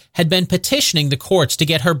 Ella, had been petitioning the courts to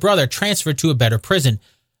get her brother transferred to a better prison,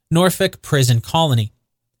 Norfolk Prison Colony.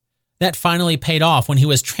 That finally paid off when he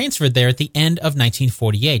was transferred there at the end of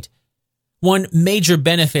 1948. One major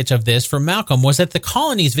benefit of this for Malcolm was that the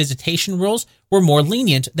colony's visitation rules were more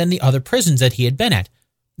lenient than the other prisons that he had been at.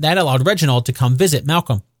 That allowed Reginald to come visit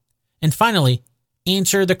Malcolm. And finally,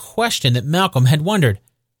 answer the question that Malcolm had wondered.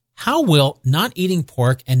 How will not eating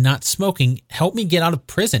pork and not smoking help me get out of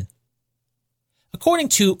prison? According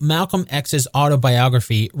to Malcolm X's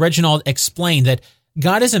autobiography, Reginald explained that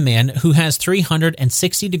God is a man who has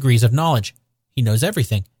 360 degrees of knowledge. He knows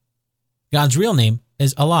everything. God's real name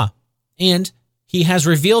is Allah, and he has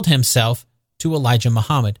revealed himself to Elijah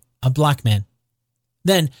Muhammad, a black man.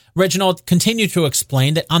 Then, Reginald continued to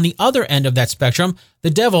explain that on the other end of that spectrum,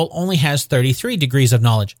 the devil only has 33 degrees of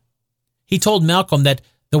knowledge. He told Malcolm that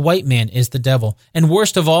the white man is the devil, and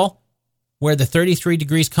worst of all, where the 33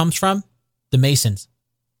 degrees comes from, the Masons.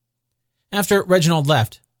 After Reginald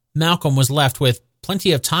left, Malcolm was left with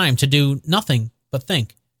plenty of time to do nothing but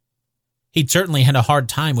think. He'd certainly had a hard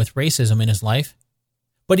time with racism in his life,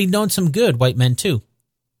 but he'd known some good white men too.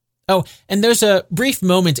 Oh, and there's a brief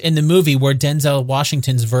moment in the movie where Denzel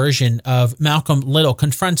Washington's version of Malcolm Little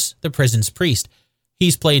confronts the prison's priest.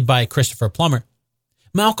 He's played by Christopher Plummer.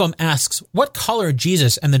 Malcolm asks what color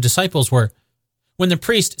Jesus and the disciples were. When the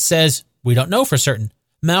priest says, "We don't know for certain,"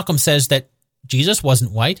 Malcolm says that Jesus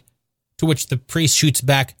wasn't white, to which the priest shoots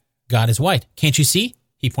back, "God is white. Can't you see?"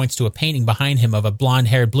 He points to a painting behind him of a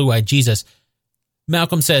blonde-haired, blue-eyed Jesus.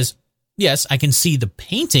 Malcolm says, "Yes, I can see the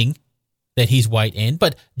painting that he's white in,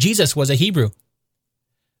 but Jesus was a Hebrew."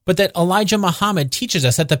 But that Elijah Muhammad teaches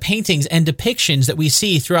us that the paintings and depictions that we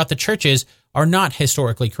see throughout the churches are not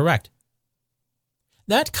historically correct.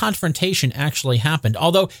 That confrontation actually happened,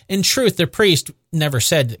 although in truth the priest never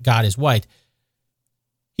said that God is white.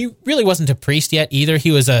 He really wasn't a priest yet either.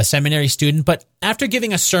 He was a seminary student, but after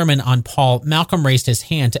giving a sermon on Paul, Malcolm raised his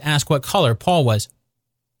hand to ask what color Paul was.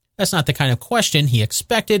 That's not the kind of question he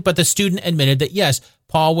expected, but the student admitted that yes,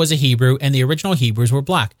 Paul was a Hebrew and the original Hebrews were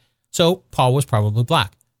black, so Paul was probably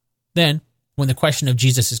black. Then, when the question of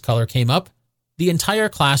Jesus' color came up, the entire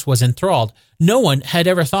class was enthralled. No one had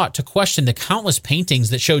ever thought to question the countless paintings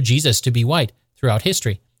that show Jesus to be white throughout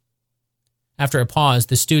history. After a pause,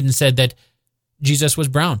 the student said that Jesus was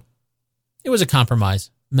brown. It was a compromise.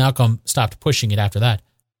 Malcolm stopped pushing it after that.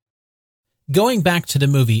 Going back to the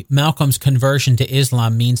movie, Malcolm's conversion to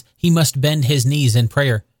Islam means he must bend his knees in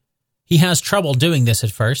prayer. He has trouble doing this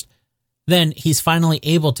at first. Then he's finally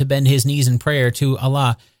able to bend his knees in prayer to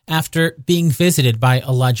Allah after being visited by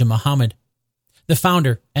Elijah Muhammad, the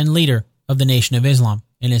founder and leader of the Nation of Islam,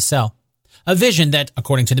 in his cell. A vision that,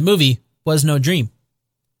 according to the movie, was no dream.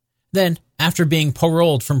 Then, after being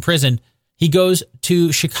paroled from prison, he goes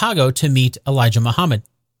to Chicago to meet Elijah Muhammad.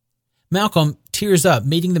 Malcolm tears up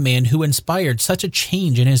meeting the man who inspired such a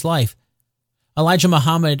change in his life. Elijah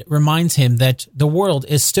Muhammad reminds him that the world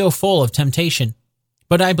is still full of temptation,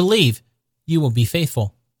 but I believe you will be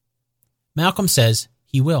faithful. Malcolm says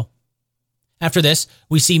he will. After this,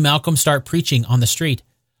 we see Malcolm start preaching on the street.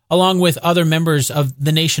 Along with other members of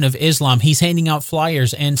the Nation of Islam, he's handing out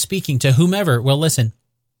flyers and speaking to whomever will listen.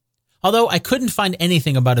 Although I couldn't find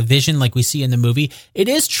anything about a vision like we see in the movie, it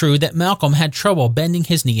is true that Malcolm had trouble bending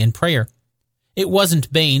his knee in prayer. It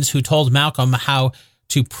wasn't Baines who told Malcolm how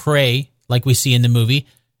to pray like we see in the movie.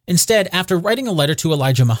 Instead, after writing a letter to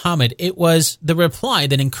Elijah Muhammad, it was the reply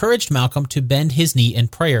that encouraged Malcolm to bend his knee in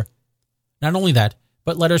prayer. Not only that,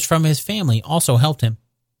 but letters from his family also helped him.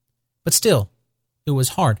 But still, it was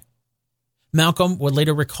hard. Malcolm would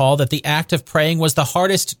later recall that the act of praying was the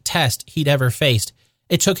hardest test he'd ever faced.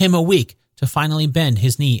 It took him a week to finally bend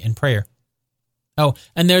his knee in prayer. Oh,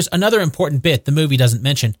 and there's another important bit the movie doesn't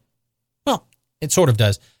mention. Well, it sort of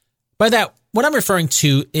does. By that, what I'm referring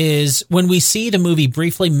to is when we see the movie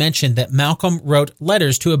briefly mention that Malcolm wrote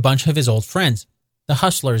letters to a bunch of his old friends, the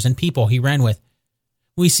hustlers and people he ran with.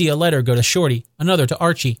 We see a letter go to Shorty, another to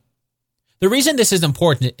Archie. The reason this is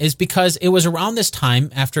important is because it was around this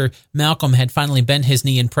time, after Malcolm had finally bent his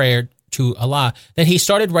knee in prayer to Allah, that he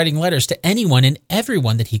started writing letters to anyone and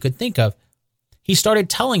everyone that he could think of. He started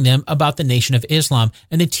telling them about the Nation of Islam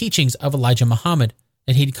and the teachings of Elijah Muhammad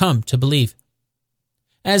that he'd come to believe.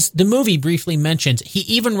 As the movie briefly mentions, he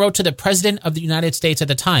even wrote to the President of the United States at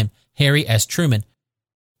the time, Harry S. Truman.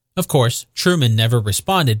 Of course, Truman never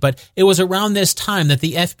responded, but it was around this time that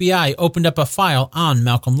the FBI opened up a file on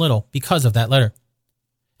Malcolm Little because of that letter.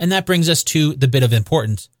 And that brings us to the bit of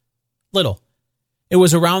importance. Little. It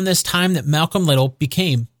was around this time that Malcolm Little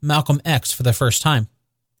became Malcolm X for the first time.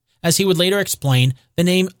 As he would later explain, the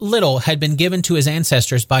name Little had been given to his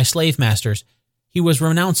ancestors by slave masters. He was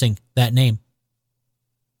renouncing that name.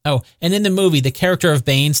 Oh, and in the movie, the character of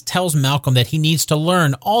Baines tells Malcolm that he needs to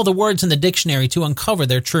learn all the words in the dictionary to uncover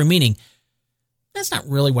their true meaning. That's not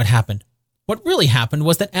really what happened. What really happened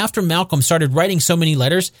was that after Malcolm started writing so many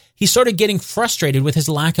letters, he started getting frustrated with his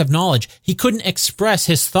lack of knowledge. He couldn't express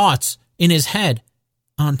his thoughts in his head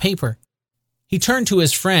on paper. He turned to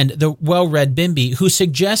his friend, the well-read Bimby, who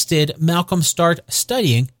suggested Malcolm start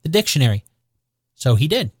studying the dictionary. So he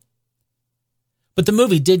did. But the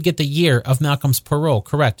movie did get the year of Malcolm's parole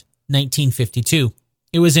correct, 1952.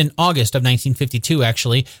 It was in August of 1952,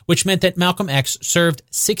 actually, which meant that Malcolm X served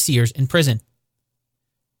 6 years in prison.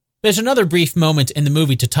 There's another brief moment in the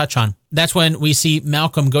movie to touch on. That's when we see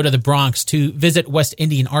Malcolm go to the Bronx to visit West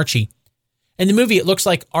Indian Archie. In the movie, it looks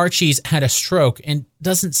like Archie's had a stroke and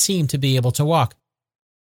doesn't seem to be able to walk.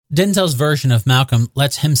 Denzel's version of Malcolm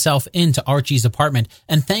lets himself into Archie's apartment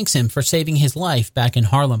and thanks him for saving his life back in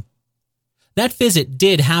Harlem. That visit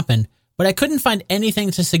did happen, but I couldn't find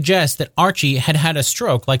anything to suggest that Archie had had a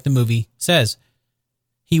stroke like the movie says.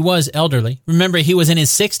 He was elderly. Remember, he was in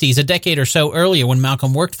his 60s a decade or so earlier when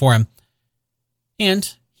Malcolm worked for him.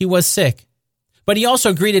 And he was sick. But he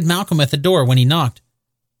also greeted Malcolm at the door when he knocked.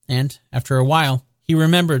 And after a while, he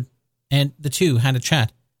remembered, and the two had a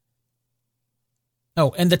chat.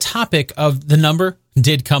 Oh, and the topic of the number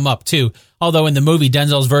did come up too, although in the movie,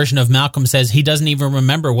 Denzel's version of Malcolm says he doesn't even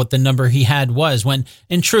remember what the number he had was, when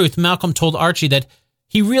in truth, Malcolm told Archie that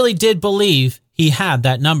he really did believe he had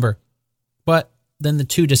that number. But then the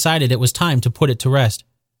two decided it was time to put it to rest.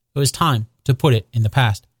 It was time to put it in the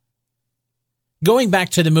past. Going back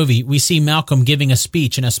to the movie, we see Malcolm giving a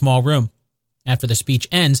speech in a small room. After the speech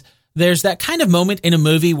ends, there's that kind of moment in a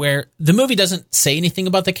movie where the movie doesn't say anything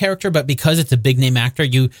about the character, but because it's a big-name actor,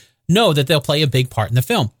 you know that they'll play a big part in the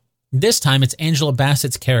film. This time, it's Angela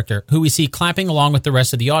Bassett's character, who we see clapping along with the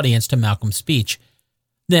rest of the audience to Malcolm's speech.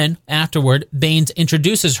 Then, afterward, Baines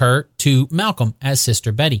introduces her to Malcolm as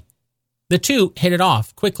Sister Betty. The two hit it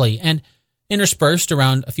off quickly, and interspersed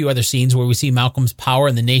around a few other scenes where we see Malcolm's power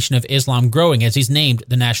in the Nation of Islam growing as he's named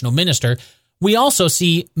the national minister, we also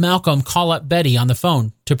see Malcolm call up Betty on the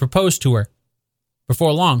phone to propose to her.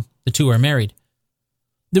 Before long, the two are married.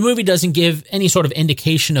 The movie doesn't give any sort of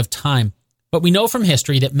indication of time, but we know from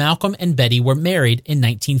history that Malcolm and Betty were married in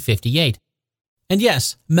 1958. And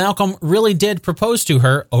yes, Malcolm really did propose to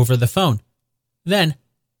her over the phone. Then,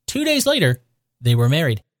 2 days later, they were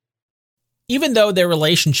married. Even though their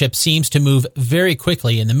relationship seems to move very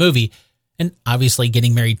quickly in the movie, and obviously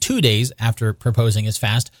getting married 2 days after proposing is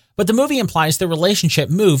fast, but the movie implies the relationship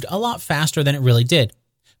moved a lot faster than it really did.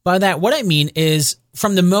 By that, what I mean is,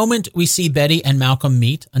 from the moment we see Betty and Malcolm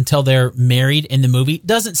meet until they're married in the movie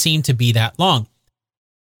doesn't seem to be that long.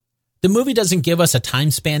 The movie doesn't give us a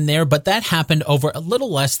time span there, but that happened over a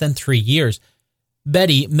little less than 3 years.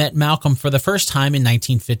 Betty met Malcolm for the first time in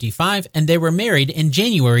 1955, and they were married in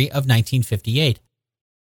January of 1958.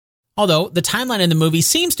 Although, the timeline in the movie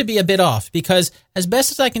seems to be a bit off because, as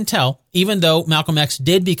best as I can tell, even though Malcolm X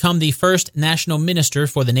did become the first national minister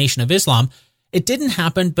for the Nation of Islam, it didn't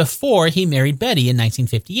happen before he married Betty in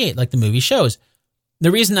 1958, like the movie shows.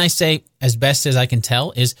 The reason I say, as best as I can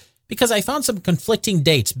tell, is because I found some conflicting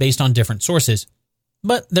dates based on different sources.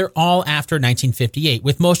 But they're all after 1958,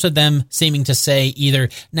 with most of them seeming to say either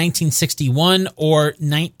 1961 or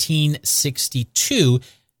 1962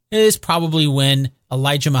 is probably when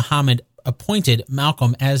Elijah Muhammad appointed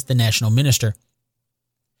Malcolm as the national minister.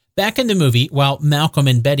 Back in the movie, while Malcolm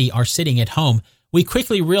and Betty are sitting at home, we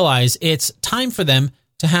quickly realize it's time for them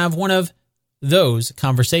to have one of those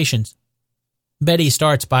conversations. Betty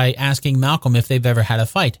starts by asking Malcolm if they've ever had a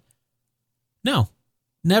fight. No,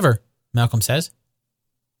 never, Malcolm says.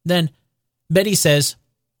 Then Betty says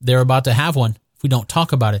they're about to have one if we don't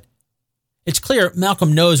talk about it. It's clear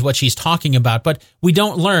Malcolm knows what she's talking about, but we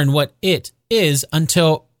don't learn what it is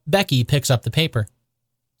until Becky picks up the paper.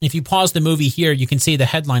 If you pause the movie here, you can see the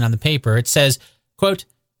headline on the paper. It says, quote,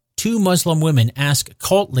 "Two Muslim women ask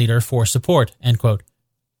cult leader for support," end quote.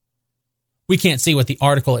 We can't see what the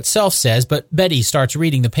article itself says, but Betty starts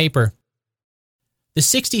reading the paper. The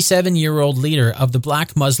 67-year-old leader of the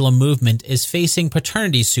Black Muslim movement is facing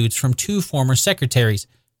paternity suits from two former secretaries,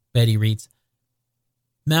 Betty reads.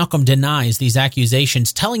 Malcolm denies these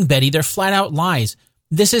accusations, telling Betty they're flat-out lies.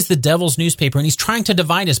 This is the devil's newspaper, and he's trying to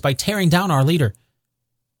divide us by tearing down our leader.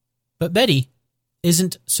 But Betty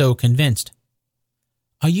isn't so convinced.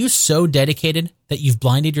 "Are you so dedicated that you've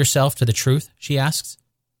blinded yourself to the truth?" she asks.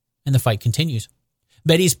 And the fight continues.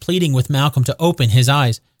 Betty's pleading with Malcolm to open his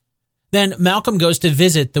eyes. Then Malcolm goes to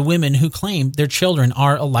visit the women who claim their children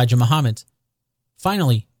are Elijah Muhammad's.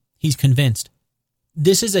 Finally, he's convinced.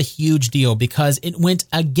 This is a huge deal because it went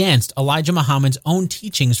against Elijah Muhammad's own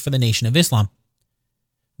teachings for the Nation of Islam.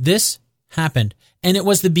 This happened, and it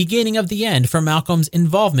was the beginning of the end for Malcolm's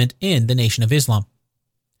involvement in the Nation of Islam.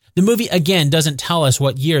 The movie again doesn't tell us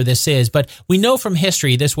what year this is, but we know from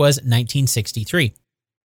history this was 1963.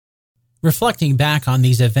 Reflecting back on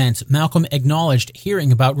these events, Malcolm acknowledged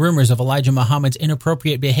hearing about rumors of Elijah Muhammad's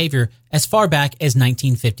inappropriate behavior as far back as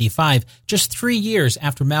 1955, just 3 years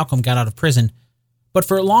after Malcolm got out of prison. But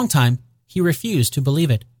for a long time, he refused to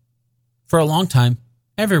believe it. For a long time,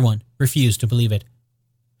 everyone refused to believe it.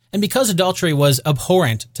 And because adultery was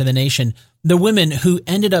abhorrent to the nation, the women who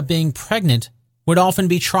ended up being pregnant would often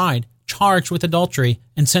be tried, charged with adultery,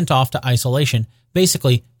 and sent off to isolation,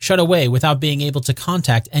 basically shut away without being able to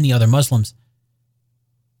contact any other Muslims.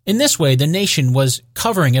 In this way, the nation was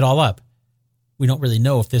covering it all up. We don't really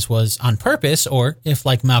know if this was on purpose or if,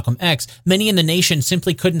 like Malcolm X, many in the nation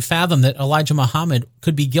simply couldn't fathom that Elijah Muhammad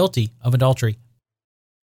could be guilty of adultery.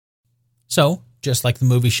 So, just like the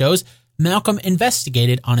movie shows, Malcolm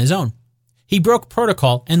investigated on his own. He broke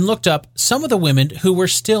protocol and looked up some of the women who were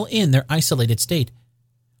still in their isolated state.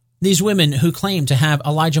 These women who claimed to have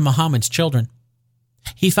Elijah Muhammad's children.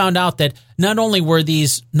 He found out that not only were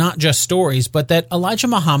these not just stories, but that Elijah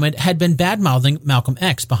Muhammad had been bad-mouthing Malcolm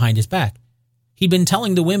X behind his back. He'd been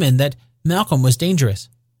telling the women that Malcolm was dangerous,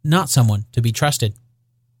 not someone to be trusted.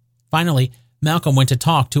 Finally, Malcolm went to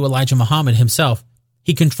talk to Elijah Muhammad himself.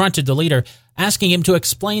 He confronted the leader, asking him to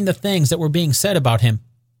explain the things that were being said about him.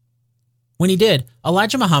 When he did,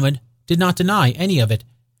 Elijah Muhammad did not deny any of it.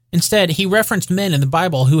 Instead, he referenced men in the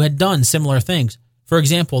Bible who had done similar things. For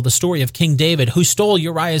example, the story of King David, who stole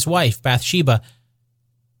Uriah's wife, Bathsheba.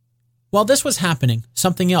 While this was happening,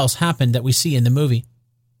 something else happened that we see in the movie.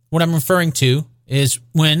 What I'm referring to is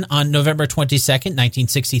when, on November 22nd,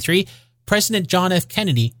 1963, President John F.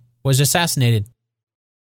 Kennedy was assassinated.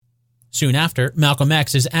 Soon after, Malcolm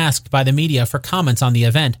X is asked by the media for comments on the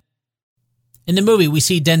event. In the movie, we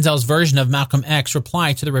see Denzel's version of Malcolm X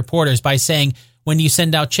reply to the reporters by saying, "When you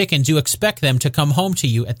send out chickens, you expect them to come home to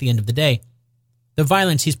you at the end of the day." The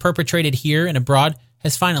violence he's perpetrated here and abroad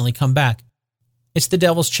has finally come back. It's the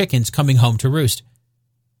devil's chickens coming home to roost.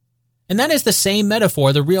 And that is the same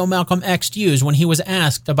metaphor the real Malcolm X used when he was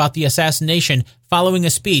asked about the assassination following a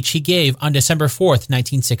speech he gave on December 4th,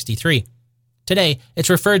 1963. Today, it's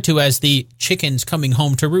referred to as the chickens coming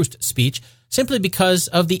home to roost speech, simply because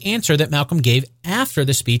of the answer that Malcolm gave after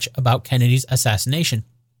the speech about Kennedy's assassination.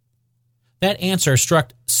 That answer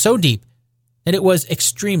struck so deep that it was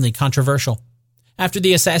extremely controversial. After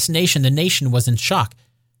the assassination, the nation was in shock,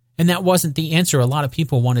 and that wasn't the answer a lot of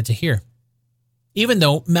people wanted to hear. Even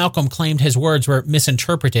though Malcolm claimed his words were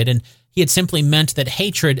misinterpreted and he had simply meant that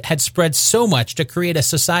hatred had spread so much to create a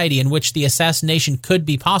society in which the assassination could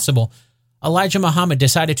be possible, Elijah Muhammad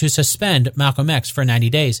decided to suspend Malcolm X for 90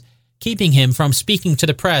 days, keeping him from speaking to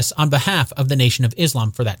the press on behalf of the Nation of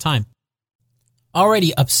Islam for that time.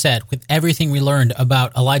 Already upset with everything we learned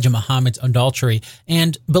about Elijah Muhammad's adultery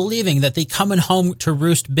and believing that the coming home to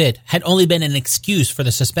roost bit had only been an excuse for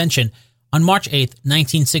the suspension, on March 8,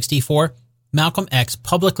 1964, Malcolm X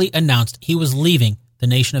publicly announced he was leaving the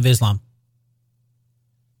Nation of Islam.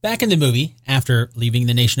 Back in the movie, after leaving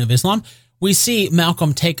the Nation of Islam, we see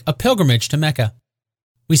Malcolm take a pilgrimage to Mecca.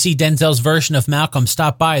 We see Denzel's version of Malcolm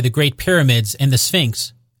stop by the Great Pyramids and the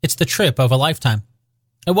Sphinx. It's the trip of a lifetime.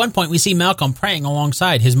 At one point, we see Malcolm praying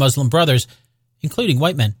alongside his Muslim brothers, including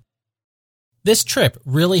white men. This trip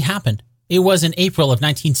really happened. It was in April of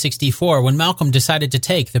 1964 when Malcolm decided to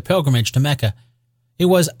take the pilgrimage to Mecca. It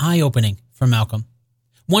was eye-opening for Malcolm.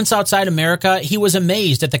 Once outside America, he was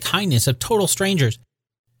amazed at the kindness of total strangers.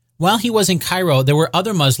 While he was in Cairo, there were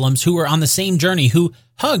other Muslims who were on the same journey who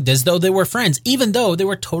hugged as though they were friends, even though they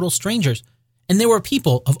were total strangers. and there were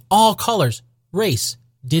people of all colors. Race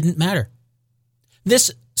didn't matter. This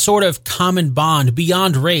sort of common bond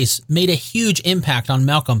beyond race made a huge impact on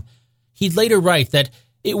Malcolm. He'd later write that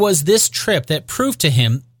it was this trip that proved to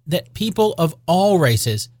him that people of all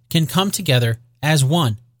races can come together as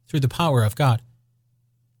one through the power of God.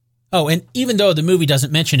 Oh, and even though the movie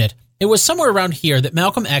doesn't mention it, it was somewhere around here that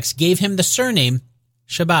Malcolm X gave him the surname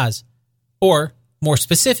Shabazz, or more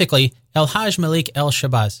specifically, El-Hajj Malik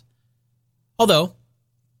El-Shabazz. Although,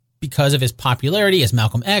 because of his popularity as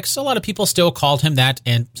Malcolm X, a lot of people still called him that,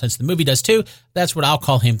 and since the movie does too, that's what I'll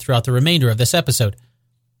call him throughout the remainder of this episode.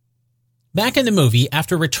 Back in the movie,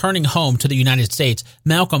 after returning home to the United States,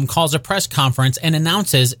 Malcolm calls a press conference and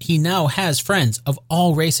announces he now has friends of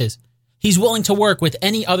all races. He's willing to work with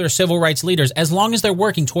any other civil rights leaders as long as they're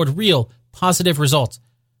working toward real, positive results.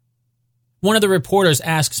 One of the reporters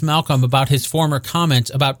asks Malcolm about his former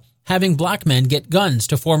comment about having black men get guns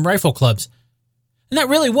to form rifle clubs. And that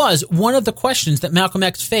really was one of the questions that Malcolm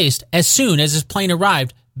X faced as soon as his plane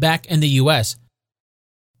arrived back in the U.S.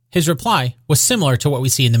 His reply was similar to what we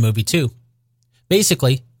see in the movie too.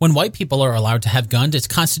 Basically, when white people are allowed to have guns, it's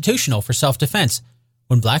constitutional for self-defense.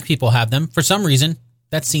 When black people have them, for some reason,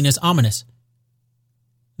 that's seen as ominous.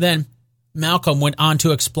 Then, Malcolm went on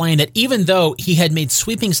to explain that even though he had made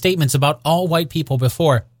sweeping statements about all white people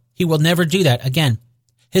before, he will never do that again.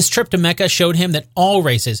 His trip to Mecca showed him that all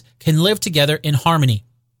races can live together in harmony.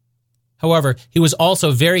 However, he was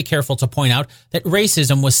also very careful to point out that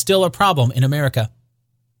racism was still a problem in America.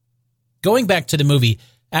 Going back to the movie,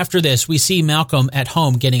 after this, we see Malcolm at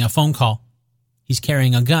home getting a phone call. He's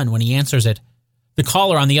carrying a gun when he answers it. The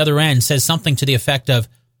caller on the other end says something to the effect of,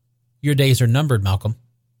 "Your days are numbered, Malcolm."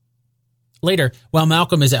 Later, while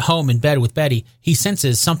Malcolm is at home in bed with Betty, he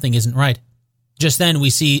senses something isn't right. Just then, we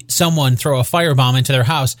see someone throw a firebomb into their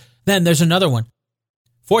house. Then there's another one.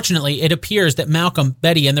 Fortunately, it appears that Malcolm,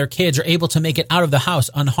 Betty, and their kids are able to make it out of the house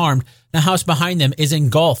unharmed. The house behind them is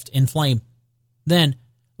engulfed in flame. Then,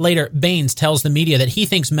 later, Baines tells the media that he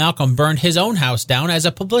thinks Malcolm burned his own house down as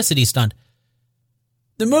a publicity stunt.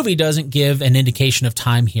 The movie doesn't give an indication of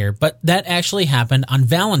time here, but that actually happened on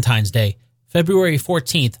Valentine's Day, February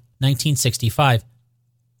 14th, 1965.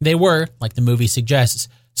 They were, like the movie suggests,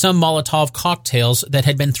 some Molotov cocktails that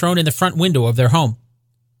had been thrown in the front window of their home.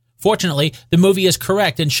 Fortunately, the movie is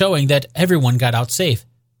correct in showing that everyone got out safe.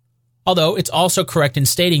 Although it's also correct in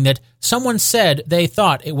stating that someone said they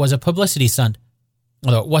thought it was a publicity stunt.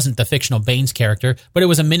 Although it wasn't the fictional Baines character, but it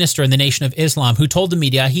was a minister in the Nation of Islam who told the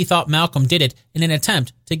media he thought Malcolm did it in an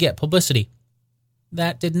attempt to get publicity.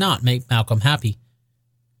 That did not make Malcolm happy.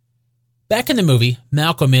 Back in the movie,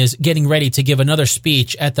 Malcolm is getting ready to give another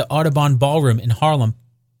speech at the Audubon Ballroom in Harlem.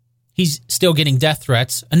 He's still getting death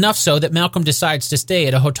threats, enough so that Malcolm decides to stay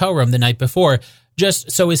at a hotel room the night before, just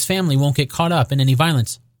so his family won't get caught up in any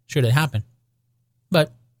violence, should it happen.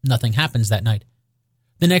 But nothing happens that night.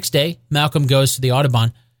 The next day, Malcolm goes to the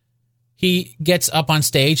Audubon. He gets up on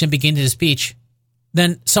stage and begins his speech.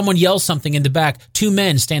 Then someone yells something in the back. Two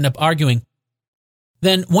men stand up arguing.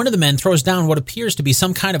 Then one of the men throws down what appears to be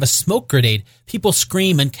some kind of a smoke grenade. People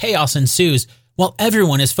scream and chaos ensues. While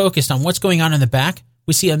everyone is focused on what's going on in the back,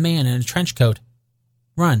 we see a man in a trench coat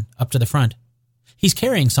run up to the front. He's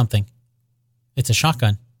carrying something. It's a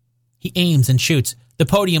shotgun. He aims and shoots. The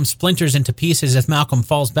podium splinters into pieces as Malcolm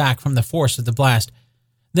falls back from the force of the blast.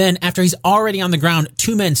 Then, after he's already on the ground,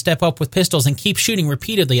 two men step up with pistols and keep shooting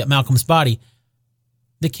repeatedly at Malcolm's body.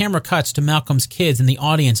 The camera cuts to Malcolm's kids in the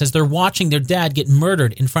audience as they're watching their dad get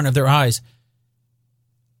murdered in front of their eyes.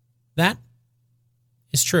 That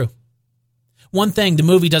is true. One thing the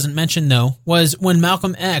movie doesn't mention, though, was when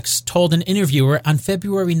Malcolm X told an interviewer on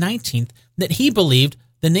February 19th that he believed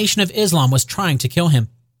the Nation of Islam was trying to kill him.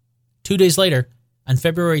 2 days later, on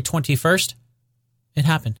February 21st, it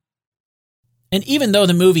happened. And even though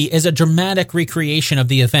the movie is a dramatic recreation of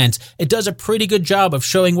the events, it does a pretty good job of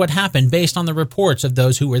showing what happened based on the reports of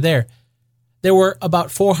those who were there. There were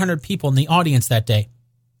about 400 people in the audience that day.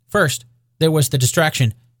 First, there was the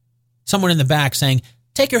distraction. Someone in the back saying,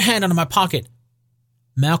 "Take your hand out of my pocket."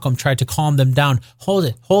 Malcolm tried to calm them down. Hold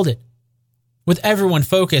it. With everyone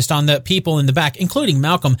focused on the people in the back, including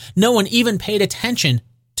Malcolm, no one even paid attention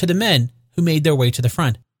to the men who made their way to the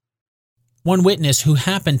front. One witness who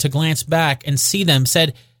happened to glance back and see them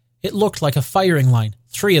said it looked like a firing line,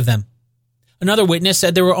 3 of them. Another witness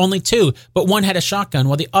said there were only 2, but one had a shotgun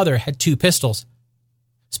while the other had 2 pistols.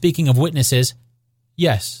 Speaking of witnesses,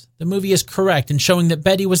 yes, the movie is correct in showing that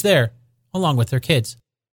Betty was there, along with her kids.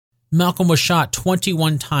 Malcolm was shot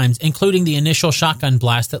 21 times, including the initial shotgun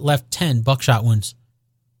blast that left 10 buckshot wounds.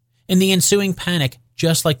 In the ensuing panic,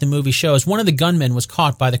 just like the movie shows, one of the gunmen was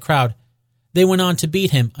caught by the crowd. They went on to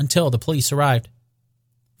beat him until the police arrived.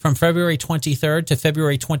 From February 23rd to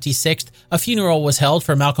February 26th, a funeral was held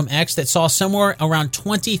for Malcolm X that saw somewhere around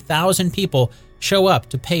 20,000 people show up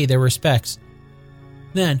to pay their respects.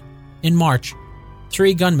 Then, in March,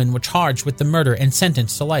 3 gunmen were charged with the murder and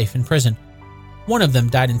sentenced to life in prison. One of them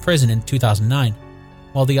died in prison in 2009,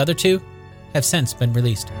 while the other 2 have since been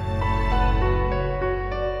released.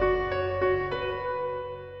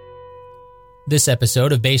 This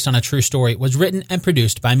episode of Based on a True Story was written and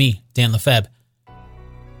produced by me, Dan Lefebvre.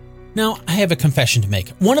 Now, I have a confession to make.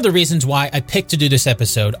 One of the reasons why I picked to do this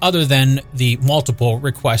episode, other than the multiple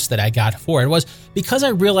requests that I got for it, was because I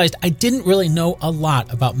realized I didn't really know a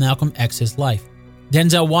lot about Malcolm X's life.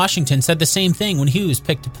 Denzel Washington said the same thing when he was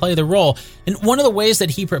picked to play the role, and one of the ways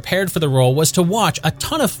that he prepared for the role was to watch a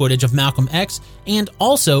ton of footage of Malcolm X and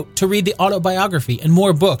also to read the autobiography and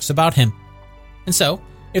more books about him. And so,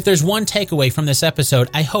 if there's one takeaway from this episode,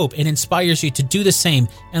 I hope it inspires you to do the same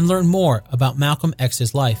and learn more about Malcolm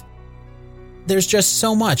X's life. There's just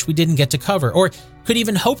so much we didn't get to cover, or could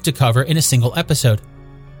even hope to cover in a single episode.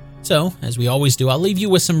 So, as we always do, I'll leave you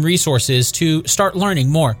with some resources to start learning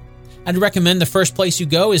more. I'd recommend the first place you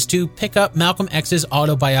go is to pick up Malcolm X's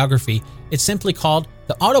autobiography. It's simply called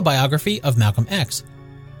The Autobiography of Malcolm X.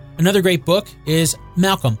 Another great book is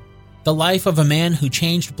Malcolm, The Life of a Man Who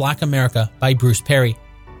Changed Black America by Bruce Perry.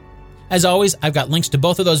 As always, I've got links to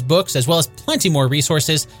both of those books as well as plenty more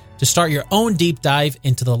resources to start your own deep dive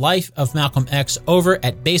into the life of Malcolm X over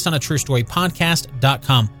at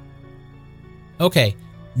basedonatruestorypodcast.com. Okay,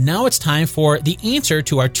 now it's time for the answer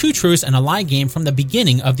to our 2 truths and a lie game from the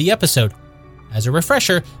beginning of the episode. As a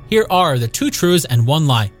refresher, here are the 2 truths and 1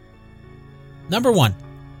 lie. Number 1,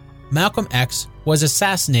 Malcolm X was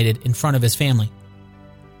assassinated in front of his family.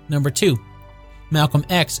 Number 2, Malcolm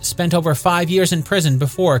X spent over 5 years in prison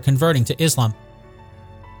before converting to Islam.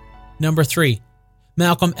 Number 3,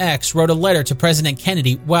 Malcolm X wrote a letter to President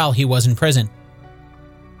Kennedy while he was in prison.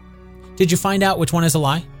 Did you find out which one is a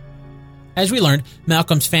lie? As we learned,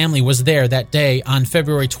 Malcolm's family was there that day on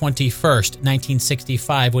February 21st,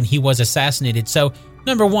 1965, when he was assassinated, so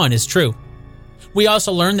number 1 is true. We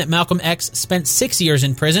also learned that Malcolm X spent 6 years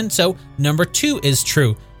in prison, so number 2 is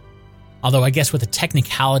true. Although I guess with a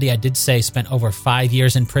technicality, I did say spent over 5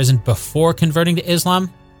 years in prison before converting to Islam,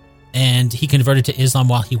 and he converted to Islam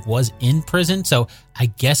while he was in prison, so I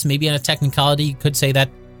guess maybe on a technicality you could say that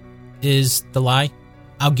is the lie.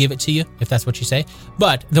 I'll give it to you if that's what you say.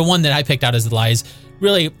 But the one that I picked out as the lie is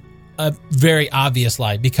really a very obvious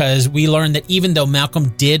lie, because we learned that even though Malcolm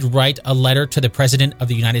did write a letter to the President of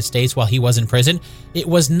the United States while he was in prison, it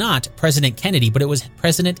was not President Kennedy, but it was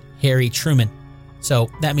President Harry Truman.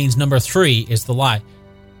 So that means number 3 is the lie.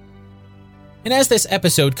 And as this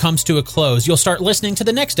episode comes to a close, you'll start listening to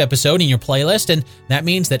the next episode in your playlist, and that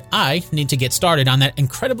means that I need to get started on that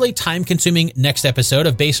incredibly time-consuming next episode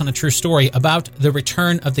of Based on a True Story about the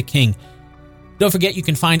Return of the King. Don't forget you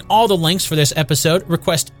can find all the links for this episode,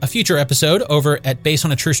 request a future episode over at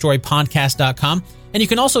basedonatruestorypodcast.com, and you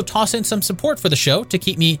can also toss in some support for the show to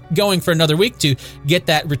keep me going for another week to get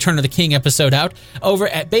that Return of the King episode out over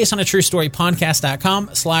at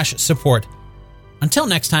basedonatruestorypodcast.com/support. Until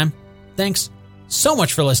next time, thanks so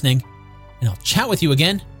much for listening, and I'll chat with you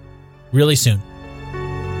again really soon.